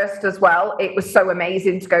at first as well. It was so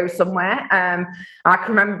amazing to go somewhere. I can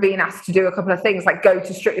remember being asked to do a couple of things, like go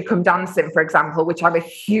to Strictly Come Dancing, for example, which I'm a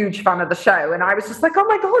huge fan of the show. And I was just like, oh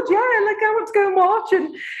my God, yeah, like I want to go and watch.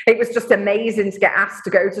 And it was just amazing to get asked to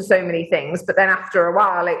go to so many things. But then after a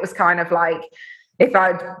while, it was kind of like, if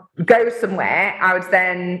I'd go somewhere, I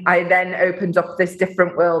then opened up this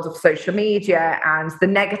different world of social media and the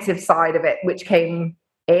negative side of it, which came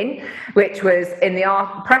in, which was in the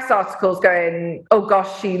press articles going, oh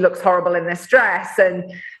gosh, she looks horrible in this dress,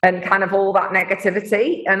 and kind of all that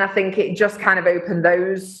negativity. And I think it just kind of opened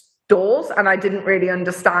those doors, and I didn't really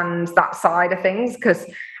understand that side of things, because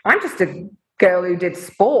I'm just a girl who did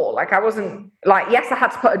sport. Like, I wasn't like, yes, I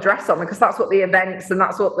had to put a dress on because that's what the events and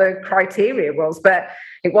that's what the criteria was, but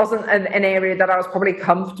it wasn't an area that I was probably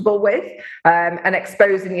comfortable with. And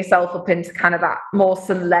exposing yourself up into kind of that more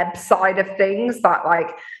celeb side of things, that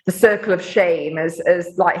like the circle of shame as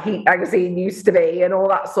like Heat magazine used to be, and all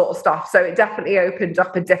that sort of stuff. So it definitely opened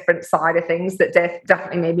up a different side of things that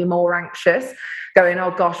definitely made me more anxious, going,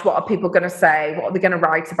 oh gosh, what are people going to say? What are they going to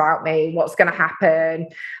write about me? What's going to happen?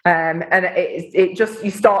 And it just,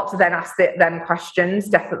 you start to then ask them questions,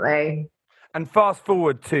 definitely. And fast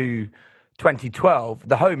forward to 2012,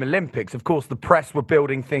 the Home Olympics, of course, the press were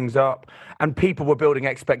building things up and people were building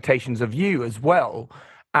expectations of you as well.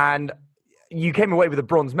 And you came away with a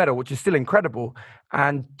bronze medal, which is still incredible.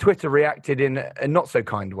 And Twitter reacted in a not so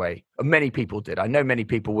kind way. Many people did. I know many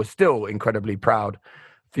people were still incredibly proud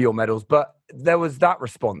for your medals, but there was that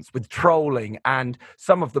response with trolling and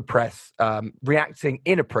some of the press reacting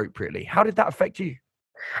inappropriately. How did that affect you?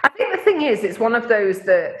 I think the thing is, it's one of those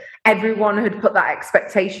that everyone had put that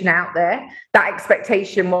expectation out there. That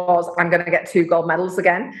expectation was, I'm going to get 2 gold medals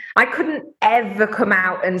again. I couldn't ever come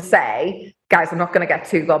out and say, guys, I'm not going to get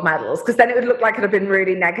 2 gold medals, because then it would look like it had been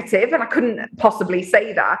really negative, and I couldn't possibly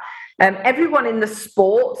say that. Everyone in the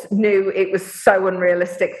sport knew it was so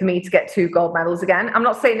unrealistic for me to get 2 gold medals again. I'm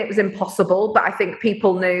not saying it was impossible, but I think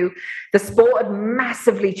people knew the sport had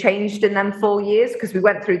massively changed in them 4 years, because we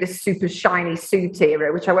went through this super shiny suit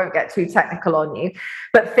era, which I won't get too technical on you,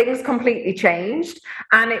 but things completely changed.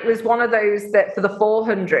 And it was one of those that for the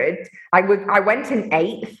 400, I went in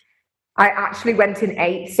 8th. I actually went in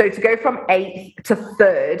 8th. So to go from 8th to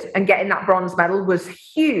 3rd and getting that bronze medal was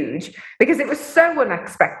huge, because it was so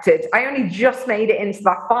unexpected. I only just made it into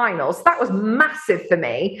that final. So that was massive for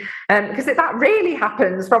me, because that really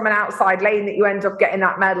happens from an outside lane that you end up getting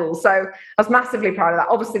that medal. So I was massively proud of that.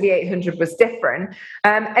 Obviously, the 800 was different.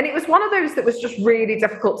 And it was one of those that was just really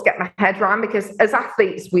difficult to get my head around, because as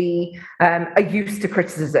athletes, we are used to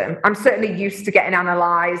criticism. I'm certainly used to getting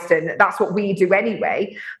analysed, and that's what we do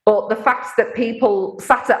anyway. But the fact that people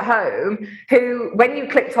sat at home who, when you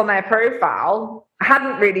clicked on their profile,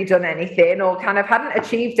 hadn't really done anything or kind of hadn't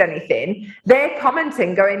achieved anything, they're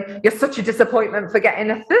commenting going, you're such a disappointment for getting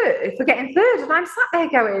third. And I'm sat there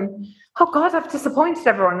going, oh God, I've disappointed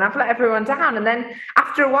everyone and I've let everyone down. And then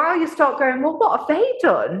after a while you start going, well, what have they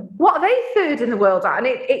done? What are they third in the world at? And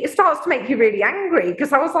it starts to make you really angry,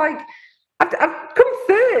 because I was like, I've come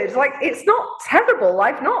third. Like, it's not terrible.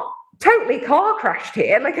 I've not totally car crashed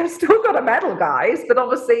here. Like, I've still got a medal, guys, but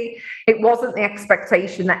obviously it wasn't the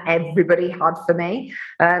expectation that everybody had for me.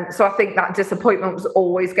 So I think that disappointment was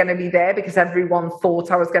always going to be there, because everyone thought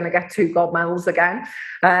I was going to get 2 gold medals again.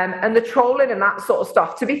 And the trolling and that sort of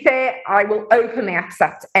stuff, to be fair, I will openly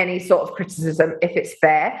accept any sort of criticism if it's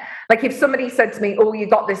fair. Like, if somebody said to me, oh, you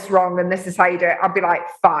got this wrong and this is how you do it, I'd be like,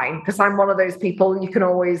 fine, because I'm one of those people, you can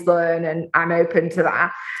always learn, and I'm open to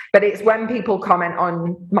that. But it's when people comment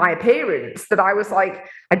on my opinion appearance that I was like,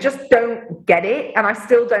 I just don't get it. And I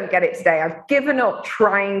still don't get it today. I've given up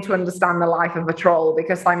trying to understand the life of a troll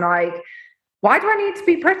because I'm like, why do I need to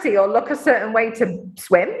be pretty or look a certain way to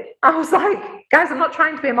swim? I was like, guys, I'm not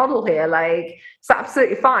trying to be a model here. Like, it's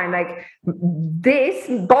absolutely fine. Like, this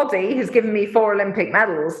body has given me 4 Olympic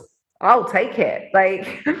medals. I'll take it.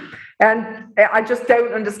 Like, and I just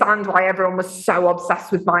don't understand why everyone was so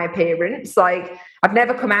obsessed with my appearance. Like, I've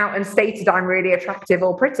never come out and stated I'm really attractive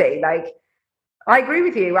or pretty. Like, I agree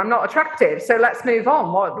with you. I'm not attractive. So let's move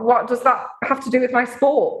on. What does that have to do with my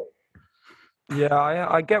sport? Yeah,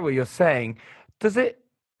 I get what you're saying. Does it?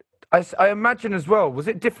 I imagine as well. Was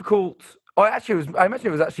it difficult? I imagine it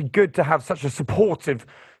was actually good to have such a supportive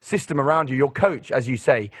system around you. Your coach, as you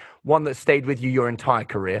say, one that stayed with you your entire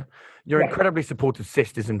career. Your incredibly supportive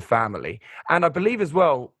sisters and family, and I believe as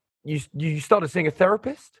well, you started seeing a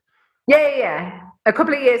therapist. Yeah. A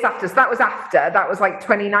couple of years after. So that was like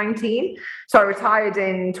 2019. So I retired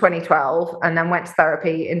in 2012 and then went to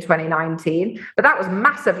therapy in 2019. But that was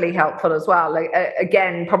massively helpful as well. Like,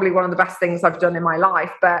 again, probably one of the best things I've done in my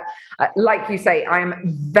life. But like you say, I am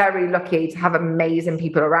very lucky to have amazing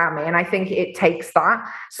people around me. And I think it takes that.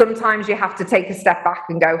 Sometimes you have to take a step back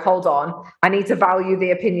and go, hold on, I need to value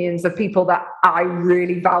the opinions of people that I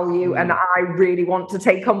really value and I really want to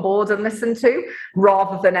take on board and listen to,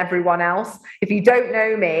 rather than everyone else. If you don't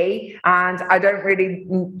know me and I don't really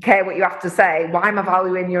care what you have to say, why am I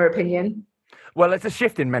valuing your opinion? Well, it's a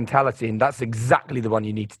shift in mentality, and that's exactly the one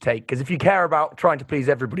you need to take. Because if you care about trying to please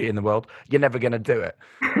everybody in the world, you're never going to do it.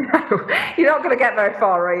 No, you're not going to get very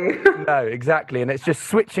far, are you? No, exactly. And it's just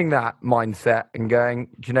switching that mindset and going,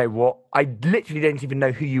 do you know what? I literally don't even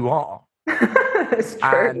know who you are. It's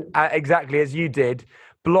true. And exactly as you did,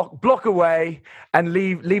 block away and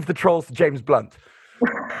leave the trolls to James Blunt.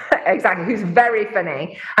 Exactly, who's very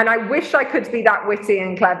funny. And I wish I could be that witty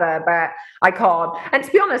and clever, but I can't. And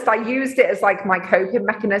to be honest, I used it as like my coping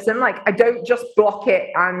mechanism. Like, I don't just block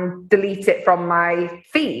it and delete it from my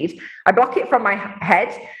feed. I block it from my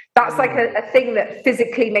head. That's like a thing that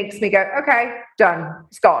physically makes me go, okay, done,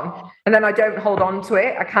 it's gone. And then I don't hold on to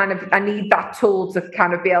it. I need that tool to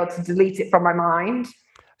kind of be able to delete it from my mind.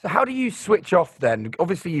 So how do you switch off then?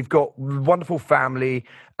 Obviously, you've got wonderful family,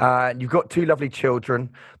 you've got 2 lovely children,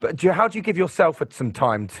 but how do you give yourself some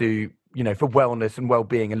time to, for wellness and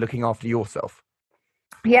well-being and looking after yourself?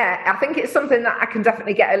 Yeah, I think it's something that I can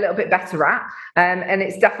definitely get a little bit better at. And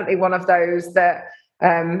it's definitely one of those that,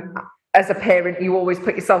 as a parent, you always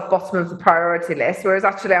put yourself bottom of the priority list, whereas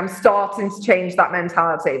actually I'm starting to change that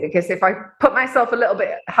mentality, because if I put myself a little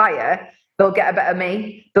bit higher, they'll get a better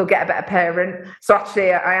me, they'll get a better parent. So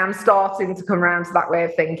actually, I am starting to come around to that way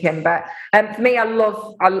of thinking. But for me, I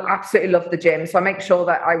absolutely love the gym. So I make sure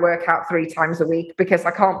that I work out 3 times a week, because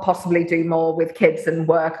I can't possibly do more with kids and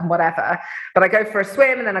work and whatever. But I go for a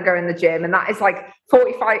swim and then I go in the gym, and that is like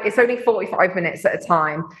 45. It's only 45 minutes at a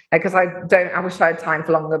time, because I wish I had time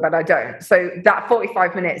for longer, but I don't. So that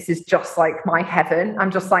 45 minutes is just like my heaven. I'm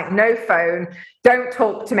just like, no phone, don't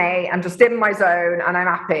talk to me. I'm just in my zone and I'm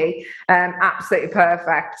happy. Absolutely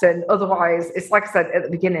perfect. And otherwise, it's like I said at the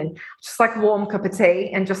beginning, just like a warm cup of tea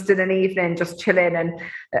and just in an evening, just chilling. And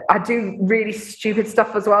I do really stupid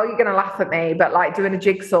stuff as well. You're going to laugh at me, but like doing a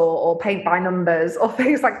jigsaw or paint by numbers or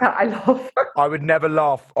things like that, I love. I would never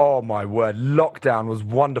laugh. Oh my word. Lockdown was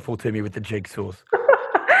wonderful to me with the jigsaws.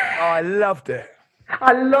 I loved it.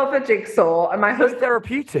 I love a jigsaw. And my husband,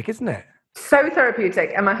 therapeutic, isn't it? So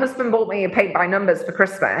therapeutic. And my husband bought me a paint by numbers for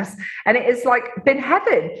Christmas, and it is like been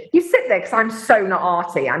heaven. You sit there, because I'm so not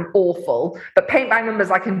arty, I'm awful, but paint by numbers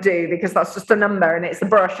I can do, because that's just a number and it's a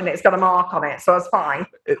brush and it's got a mark on it, so it's fine.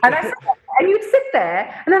 And you'd sit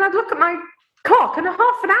there, and then I'd look at my clock and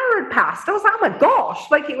half an hour had passed. I was like, oh my gosh,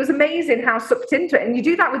 like it was amazing how sucked into it. And you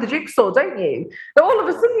do that with the jigsaw, don't you? But all of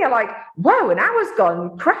a sudden you're like, whoa, an hour's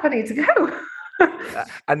gone, crap, I need to go.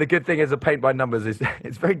 And the good thing is, a paint by numbers is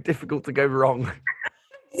it's very difficult to go wrong.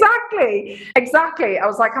 Exactly. I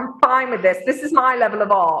was like, I'm fine with this. This is my level of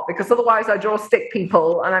art, because otherwise I draw stick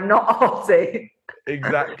people and I'm not arty.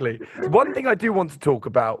 Exactly. One thing I do want to talk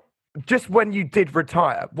about, just when you did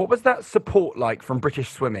retire, what was that support like from British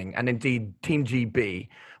Swimming and indeed Team GB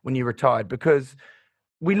when you retired? Because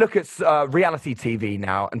we look at reality TV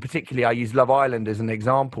now, and particularly I use Love Island as an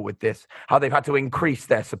example with this, how they've had to increase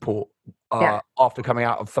their support after coming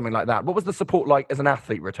out of something like that. What was the support like as an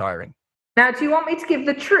athlete retiring? Now, do you want me to give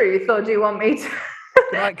the truth, or do you want me to?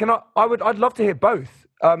 I'd love to hear both.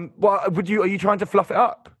 Are you trying to fluff it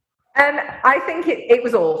up? I think it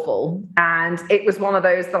was awful, and it was one of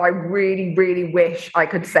those that I really, really wish I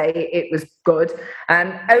could say it was good.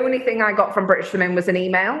 Only thing I got from British Swimming was an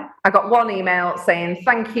email. I got one email saying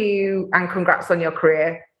thank you and congrats on your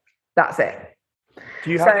career. That's it.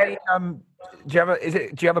 Do you have any, do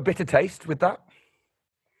you have a bitter taste with that?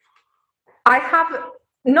 I have.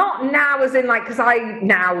 Not now, as in like, because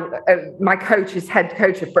my coach is head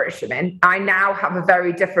coach of British Swimming. I now have a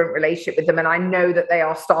very different relationship with them, and I know that they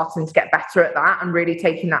are starting to get better at that and really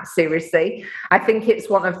taking that seriously. I think it's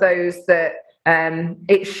one of those that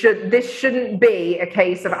this shouldn't be a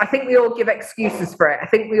case of, I think we all give excuses for it. I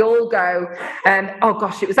think we all go, oh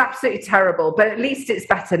gosh, it was absolutely terrible, but at least it's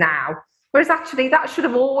better now. Whereas actually that should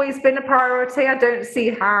have always been a priority. I don't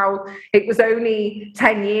see how it was only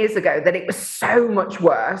 10 years ago that it was so much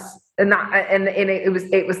worse and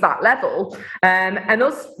it was that level. And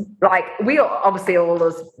us, like, we are obviously all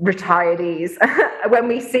us retirees, when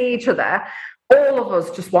we see each other, all of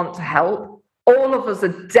us just want to help. All of us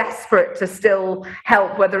are desperate to still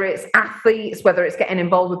help, whether it's athletes, whether it's getting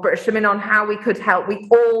involved with British Swimming on how we could help. We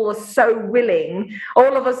all are so willing.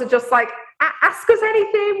 All of us are just like, ask us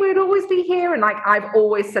anything, we'd always be here. And like, I've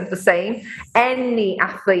always said the same. Any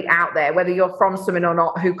athlete out there, whether you're from swimming or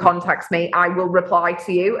not, who contacts me, I will reply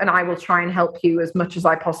to you and I will try and help you as much as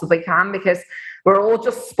I possibly can, because we're all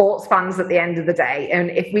just sports fans at the end of the day. And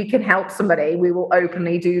if we can help somebody, we will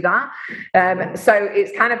openly do that. So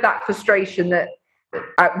it's kind of that frustration that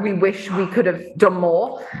we wish we could have done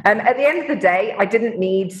more. At the end of the day, I didn't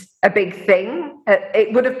need a big thing.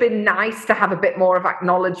 It would have been nice to have a bit more of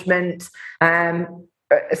acknowledgement,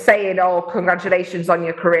 saying, oh, congratulations on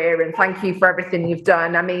your career and thank you for everything you've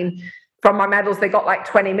done. I mean, from my medals, they got like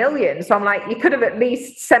 20 million. So I'm like, you could have at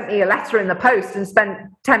least sent me a letter in the post and spent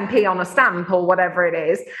 10p on a stamp or whatever it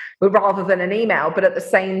is, rather than an email. But at the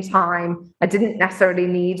same time, I didn't necessarily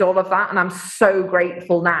need all of that. And I'm so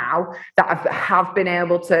grateful now that I have been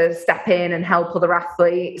able to step in and help other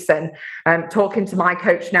athletes, and talking to my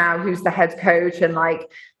coach now, who's the head coach, and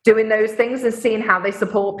like doing those things and seeing how they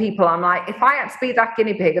support people. I'm like, if I had to be that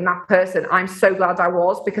guinea pig and that person, I'm so glad I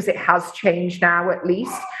was, because it has changed now at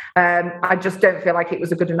least. I just don't feel like it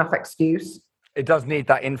was a good enough excuse. It does need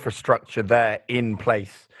that infrastructure there in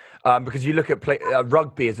place, because you look at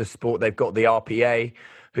rugby as a sport, they've got the RPA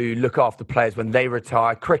who look after players when they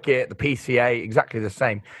retire, cricket, the PCA, exactly the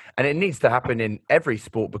same. And it needs to happen in every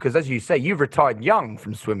sport, because as you say, you've retired young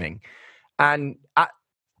from swimming, and at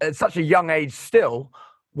such a young age still,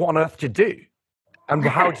 what on earth do you do? And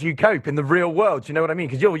how do you cope in the real world? Do you know what I mean?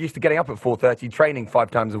 Because you're used to getting up at 4:30, training 5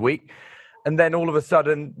 times a week. And then all of a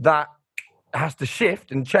sudden that has to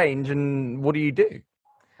shift and change. And what do you do?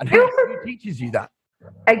 And who teaches you that?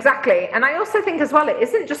 Exactly. And I also think as well, it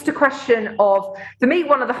isn't just a question of, for me,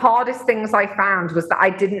 one of the hardest things I found was that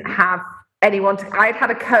I didn't have anyone I'd had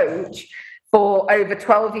a coach for over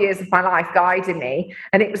 12 years of my life guiding me.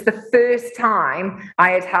 And it was the first time I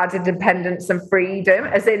had had independence and freedom,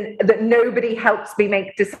 as in that nobody helps me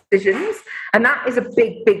make decisions. And that is a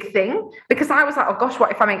big, big thing, because I was like, oh gosh,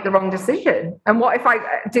 what if I make the wrong decision? And what if I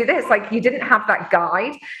do this? Like, you didn't have that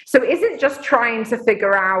guide. So it isn't just trying to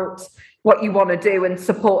figure out what you want to do and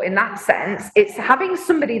support in that sense. It's having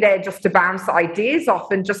somebody there just to bounce ideas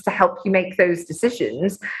off and just to help you make those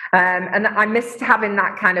decisions. And I missed having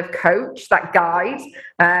that kind of coach, that guide,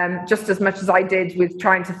 just as much as I did with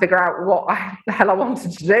trying to figure out what the hell I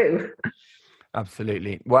wanted to do.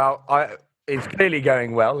 Absolutely. Well, it's clearly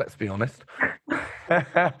going well, let's be honest.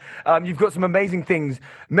 You've got some amazing things,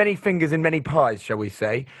 many fingers in many pies, shall we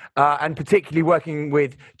say, and particularly working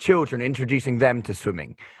with children, introducing them to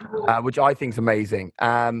swimming, which I think is amazing.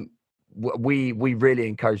 We really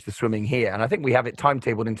encourage the swimming here, and I think we have it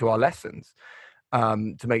timetabled into our lessons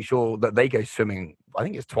to make sure that they go swimming. I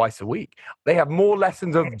think it's twice a week. They have more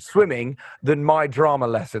lessons of swimming than my drama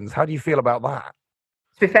lessons. How do you feel about that?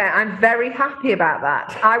 To be fair, I'm very happy about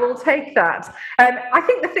that. I will take that. I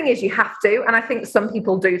think the thing is, you have to, and I think some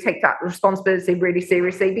people do take that responsibility really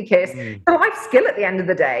seriously, because the life skill at the end of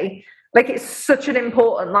the day, like, it's such an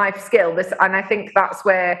important life skill. And I think that's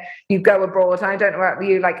where you go abroad. And I don't know about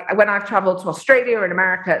you, like when I've traveled to Australia and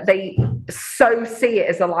America, they so see it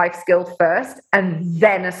as a life skill first and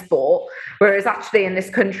then a sport. Whereas actually in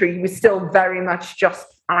this country, we still very much just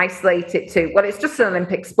isolate it to, well, it's just an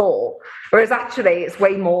Olympic sport. Whereas actually it's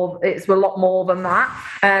a lot more than that.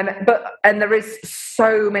 And there is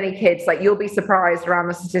so many kids, like, you'll be surprised around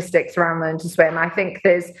the statistics around learn to swim. I think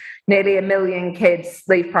there's nearly 1 million kids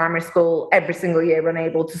leave primary school every single year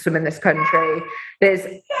unable to swim in this country.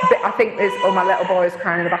 Oh, my little boy is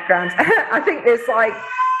crying in the background. I think there's like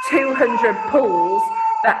 200 pools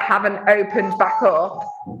that haven't opened back up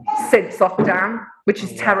since lockdown, which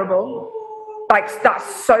is terrible. Like, that's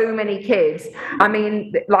so many kids. I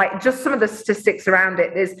mean, like, just some of the statistics around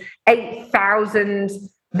it. There's 8,000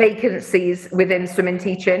 vacancies within swimming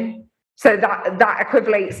teaching. So that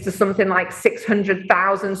equates to something like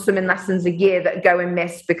 600,000 swimming lessons a year that go and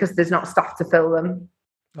miss because there's not staff to fill them.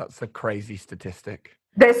 That's a crazy statistic.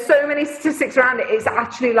 There's so many statistics around it. It's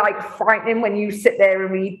actually like frightening when you sit there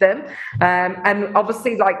and read them. And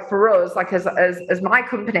obviously, like for us, like as my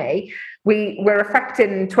company, we're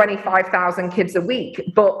affecting 25,000 kids a week.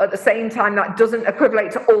 But at the same time, that doesn't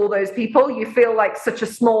equate to all those people. You feel like such a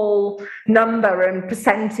small number and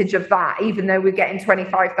percentage of that, even though we're getting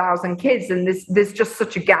 25,000 kids. And there's just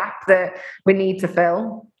such a gap that we need to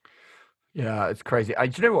fill. Yeah, it's crazy. Do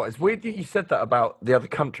you know what? It's weird that you said that about the other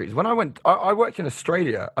countries. When I worked in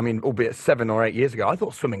Australia, I mean, albeit 7 or 8 years ago, I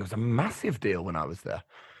thought swimming was a massive deal when I was there.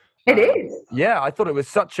 It is. Yeah, I thought it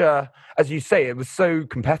was as you say, it was so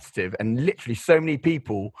competitive and literally so many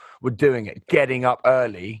people were doing it, getting up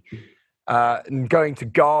early and going to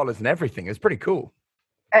galas and everything. It was pretty cool.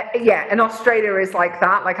 Yeah, and Australia is like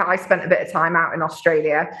that. Like, I spent a bit of time out in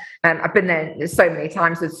Australia. I've been there so many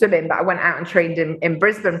times with swimming, but I went out and trained in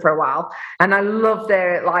Brisbane for a while, and I love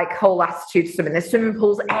their like whole attitude to swimming. There's swimming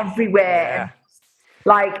pools everywhere. Yeah.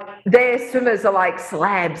 Like, their swimmers are like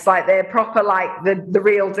celebs, like they're proper, like the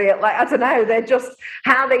real deal. Like, I don't know, they're just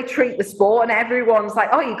how they treat the sport, and everyone's like,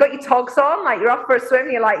 oh, you got your togs on, like you're off for a swim.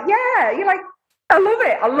 You're like, yeah, you're like, I love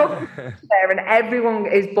it. I love it there, and everyone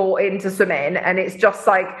is bought into swimming, and it's just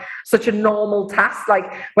like such a normal task.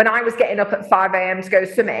 Like, when I was getting up at 5 a.m. to go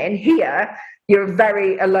swimming, here you're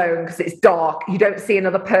very alone because it's dark. You don't see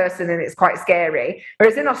another person, and it's quite scary.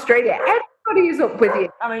 Whereas in Australia, everybody is up with you.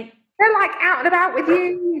 I mean, they're like out and about with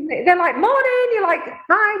you. They're like, morning. You're like,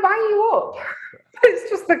 hi, why are you up? It's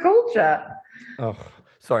just the culture. Oh,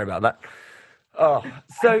 sorry about that. Oh,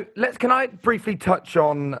 so can I briefly touch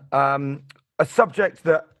on a subject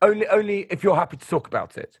that only if you're happy to talk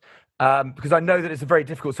about it, because I know that it's a very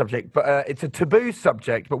difficult subject, but it's a taboo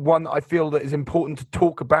subject, but one that I feel that is important to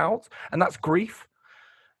talk about, and that's grief.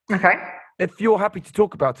 Okay. If you're happy to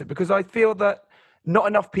talk about it, because I feel that not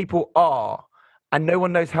enough people are, and no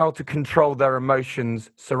one knows how to control their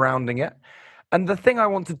emotions surrounding it. And the thing I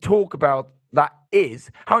want to talk about that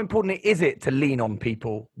is, how important is it to lean on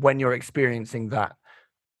people when you're experiencing that?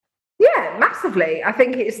 Yeah, massively. I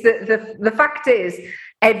think it's the fact is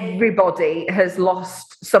everybody has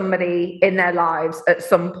lost somebody in their lives at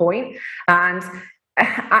some point. And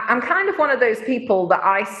I'm kind of one of those people that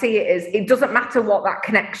I see it as, it doesn't matter what that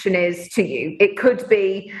connection is to you. It could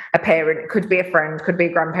be a parent, it could be a friend, could be a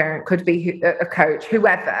grandparent, could be a coach,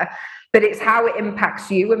 whoever. But it's how it impacts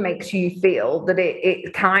you and makes you feel that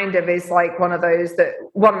it kind of is like one of those that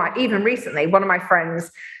even recently, one of my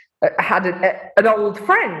friends had an old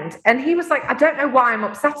friend, and he was like, I don't know why I'm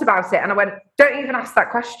upset about it. And I went, don't even ask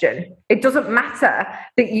that question. It doesn't matter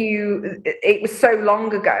that it was so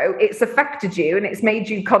long ago. It's affected you and it's made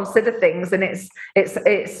you consider things, and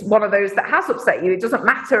it's one of those that has upset you. It doesn't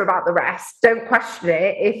matter about the rest. Don't question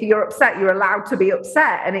it. If you're upset, you're allowed to be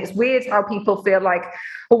upset. And it's weird how people feel like,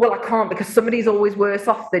 oh, well, I can't because somebody's always worse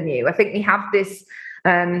off than you. I think we have this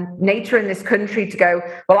nature in this country to go,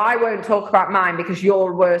 well, I won't talk about mine because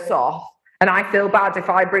you're worse off, and I feel bad if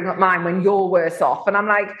I bring up mine when you're worse off. And I'm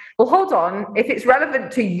like, well, hold on, if it's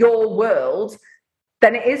relevant to your world,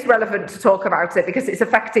 then it is relevant to talk about it because it's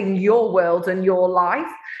affecting your world and your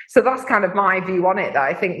life. So that's kind of my view on it, that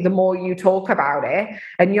I think the more you talk about it,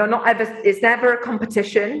 and it's never a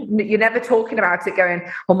competition. You're never talking about it going,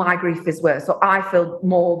 well, my grief is worse, or I feel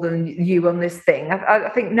more than you on this thing. I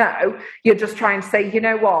think, no, you're just trying to say, you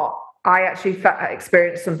know what? I actually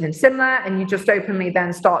experienced something similar, and you just openly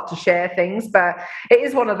then start to share things. But it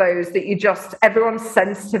is one of those that everyone's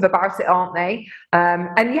sensitive about it, aren't they?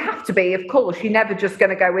 And you have to be, of course. You're never just going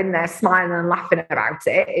to go in there smiling and laughing about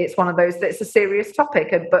it. It's one of those that's a serious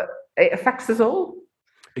topic, but it affects us all.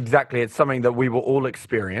 Exactly. It's something that we will all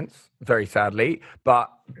experience, very sadly, but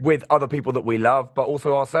with other people that we love, but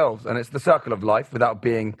also ourselves. And it's the circle of life without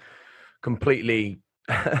being completely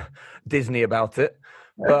Disney about it.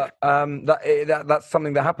 But that's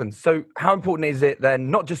something that happens. So how important is it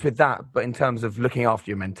then, not just with that, but in terms of looking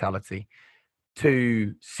after your mentality,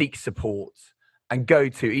 to seek support and go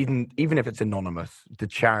to, even if it's anonymous, to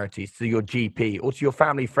charities, to your GP or to your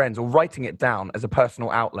family, friends, or writing it down as a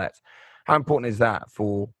personal outlet? How important is that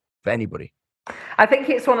for anybody? I think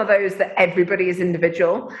it's one of those that everybody is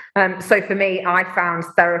individual. So for me, I found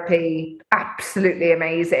therapy absolutely absolutely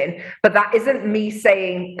amazing. But that isn't me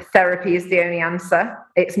saying therapy is the only answer.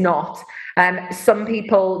 It's not. Some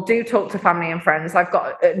people do talk to family and friends. I've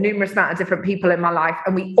got a numerous amount of different people in my life,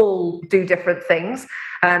 and we all do different things.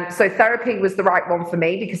 So therapy was the right one for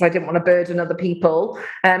me because I didn't want to burden other people.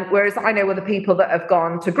 Whereas I know other people that have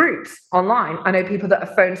gone to groups online. I know people that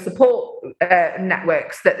have phoned support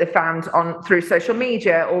networks that they found on through social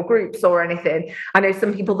media or groups or anything. I know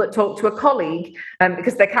some people that talk to a colleague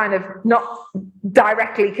because they're kind of not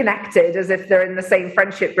directly connected as if they're in the same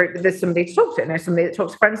friendship group, but there's somebody to talk to. I know somebody that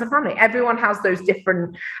talks to friends and family. Everyone has those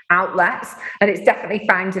different outlets, and it's definitely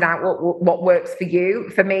finding out what works for you.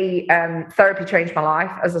 For me, therapy changed my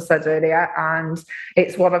life, as I said earlier, and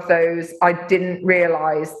it's one of those, I didn't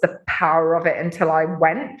realize the power of it until I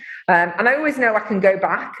went. And I always know I can go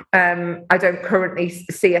back. I don't currently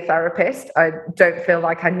see a therapist. I don't feel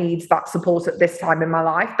like I need that support at this time in my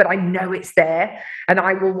life, but I know it's there, and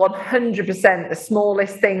I will 100%, the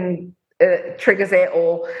smallest thing triggers it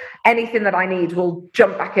or anything that I need will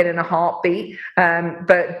jump back in a heartbeat.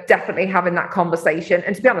 But definitely having that conversation.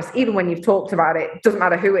 And to be honest, even when you've talked about it, doesn't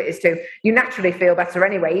matter who it is to, you naturally feel better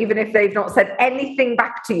anyway. Even if they've not said anything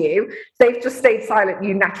back to you, they've just stayed silent,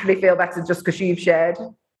 you naturally feel better just because you've shared.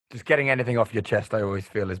 Just getting anything off your chest, I always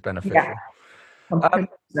feel is beneficial.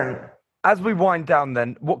 Yeah. As we wind down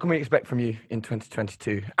then, what can we expect from you in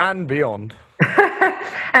 2022 and beyond?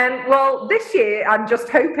 Well, this year, I'm just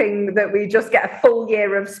hoping that we just get a full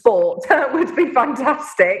year of sport. That would be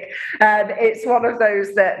fantastic. It's one of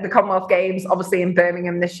those that the Commonwealth Games, obviously in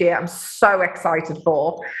Birmingham this year, I'm so excited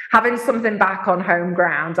for. Having something back on home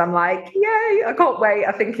ground, I'm like, yay, I can't wait.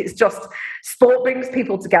 I think it's just, sport brings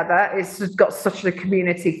people together. It's just got such a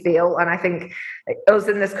community feel. And I think us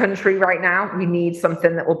in this country right now, we need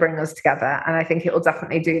something that will bring us together. And I think it will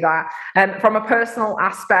definitely do that. From a personal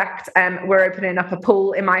aspect, we're opening up a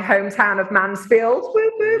pool in my hometown of Mansfield.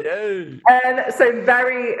 Whoop, whoop. So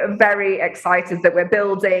very, very excited that we're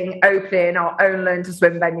building, opening our own learn to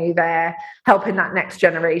swim venue there, helping that next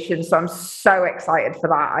generation. So I'm so excited for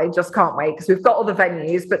that. I just can't wait because we've got other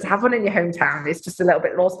venues, but to have one in your hometown is just a little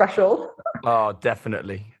bit more special. Oh,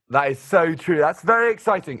 definitely. That is so true. That's very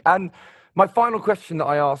exciting. And my final question that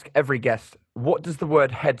I ask every guest, what does the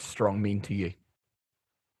word headstrong mean to you?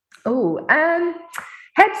 Oh,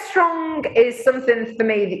 headstrong is something for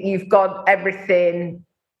me that you've got everything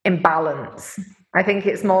in balance. I think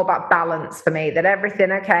it's more about balance for me, that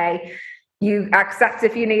everything, okay, you accept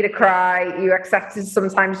if you need a cry, you accept it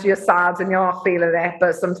sometimes you're sad and you're not feeling it,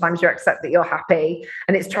 but sometimes you accept that you're happy.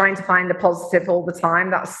 And it's trying to find the positive all the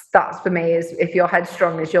time. That's for me, is if you're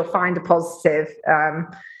headstrong, is you'll find a positive,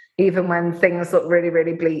 even when things look really,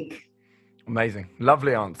 really bleak. Amazing.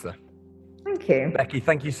 Lovely answer. Thank you. Becky,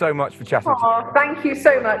 thank you so much for chatting to me. Thank you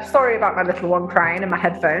so much. Sorry about my little one crying and my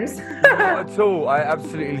headphones. Not at all. I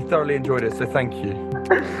absolutely thoroughly enjoyed it, so thank you.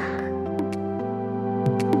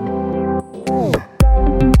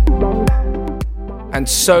 And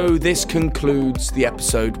so this concludes the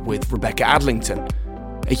episode with Rebecca Adlington.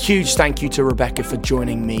 A huge thank you to Rebecca for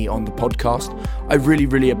joining me on the podcast. I really,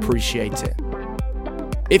 really appreciate it.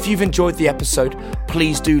 If you've enjoyed the episode,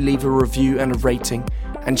 please do leave a review and a rating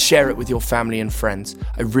and share it with your family and friends.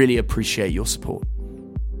 I really appreciate your support.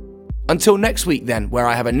 Until next week then, where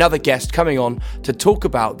I have another guest coming on to talk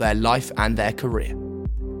about their life and their career.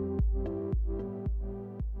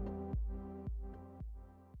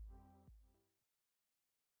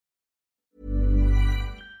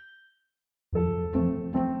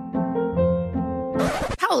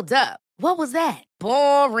 Hold up. What was that?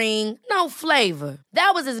 Boring. No flavor.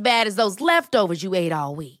 That was as bad as those leftovers you ate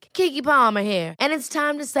all week. Keke Palmer here. And it's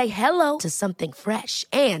time to say hello to something fresh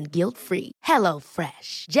and guilt-free. Hello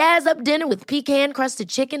Fresh. Jazz up dinner with pecan-crusted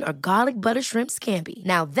chicken or garlic butter shrimp scampi.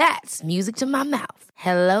 Now that's music to my mouth.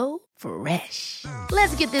 Hello Fresh.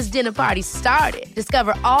 Let's get this dinner party started.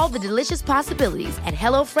 Discover all the delicious possibilities at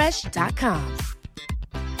HelloFresh.com.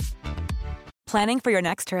 Planning for your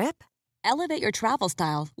next trip? Elevate your travel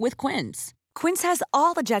style with Quince. Quince has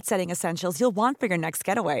all the jet-setting essentials you'll want for your next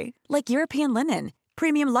getaway, like European linen,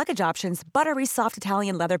 premium luggage options, buttery soft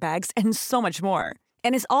Italian leather bags, and so much more.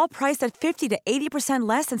 And is all priced at 50 to 80%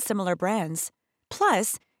 less than similar brands.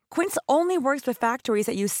 Plus, Quince only works with factories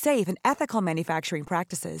that use safe and ethical manufacturing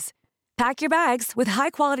practices. Pack your bags with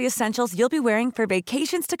high-quality essentials you'll be wearing for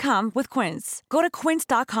vacations to come with Quince. Go to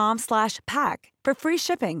quince.com/pack for free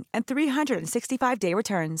shipping and 365-day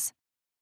returns.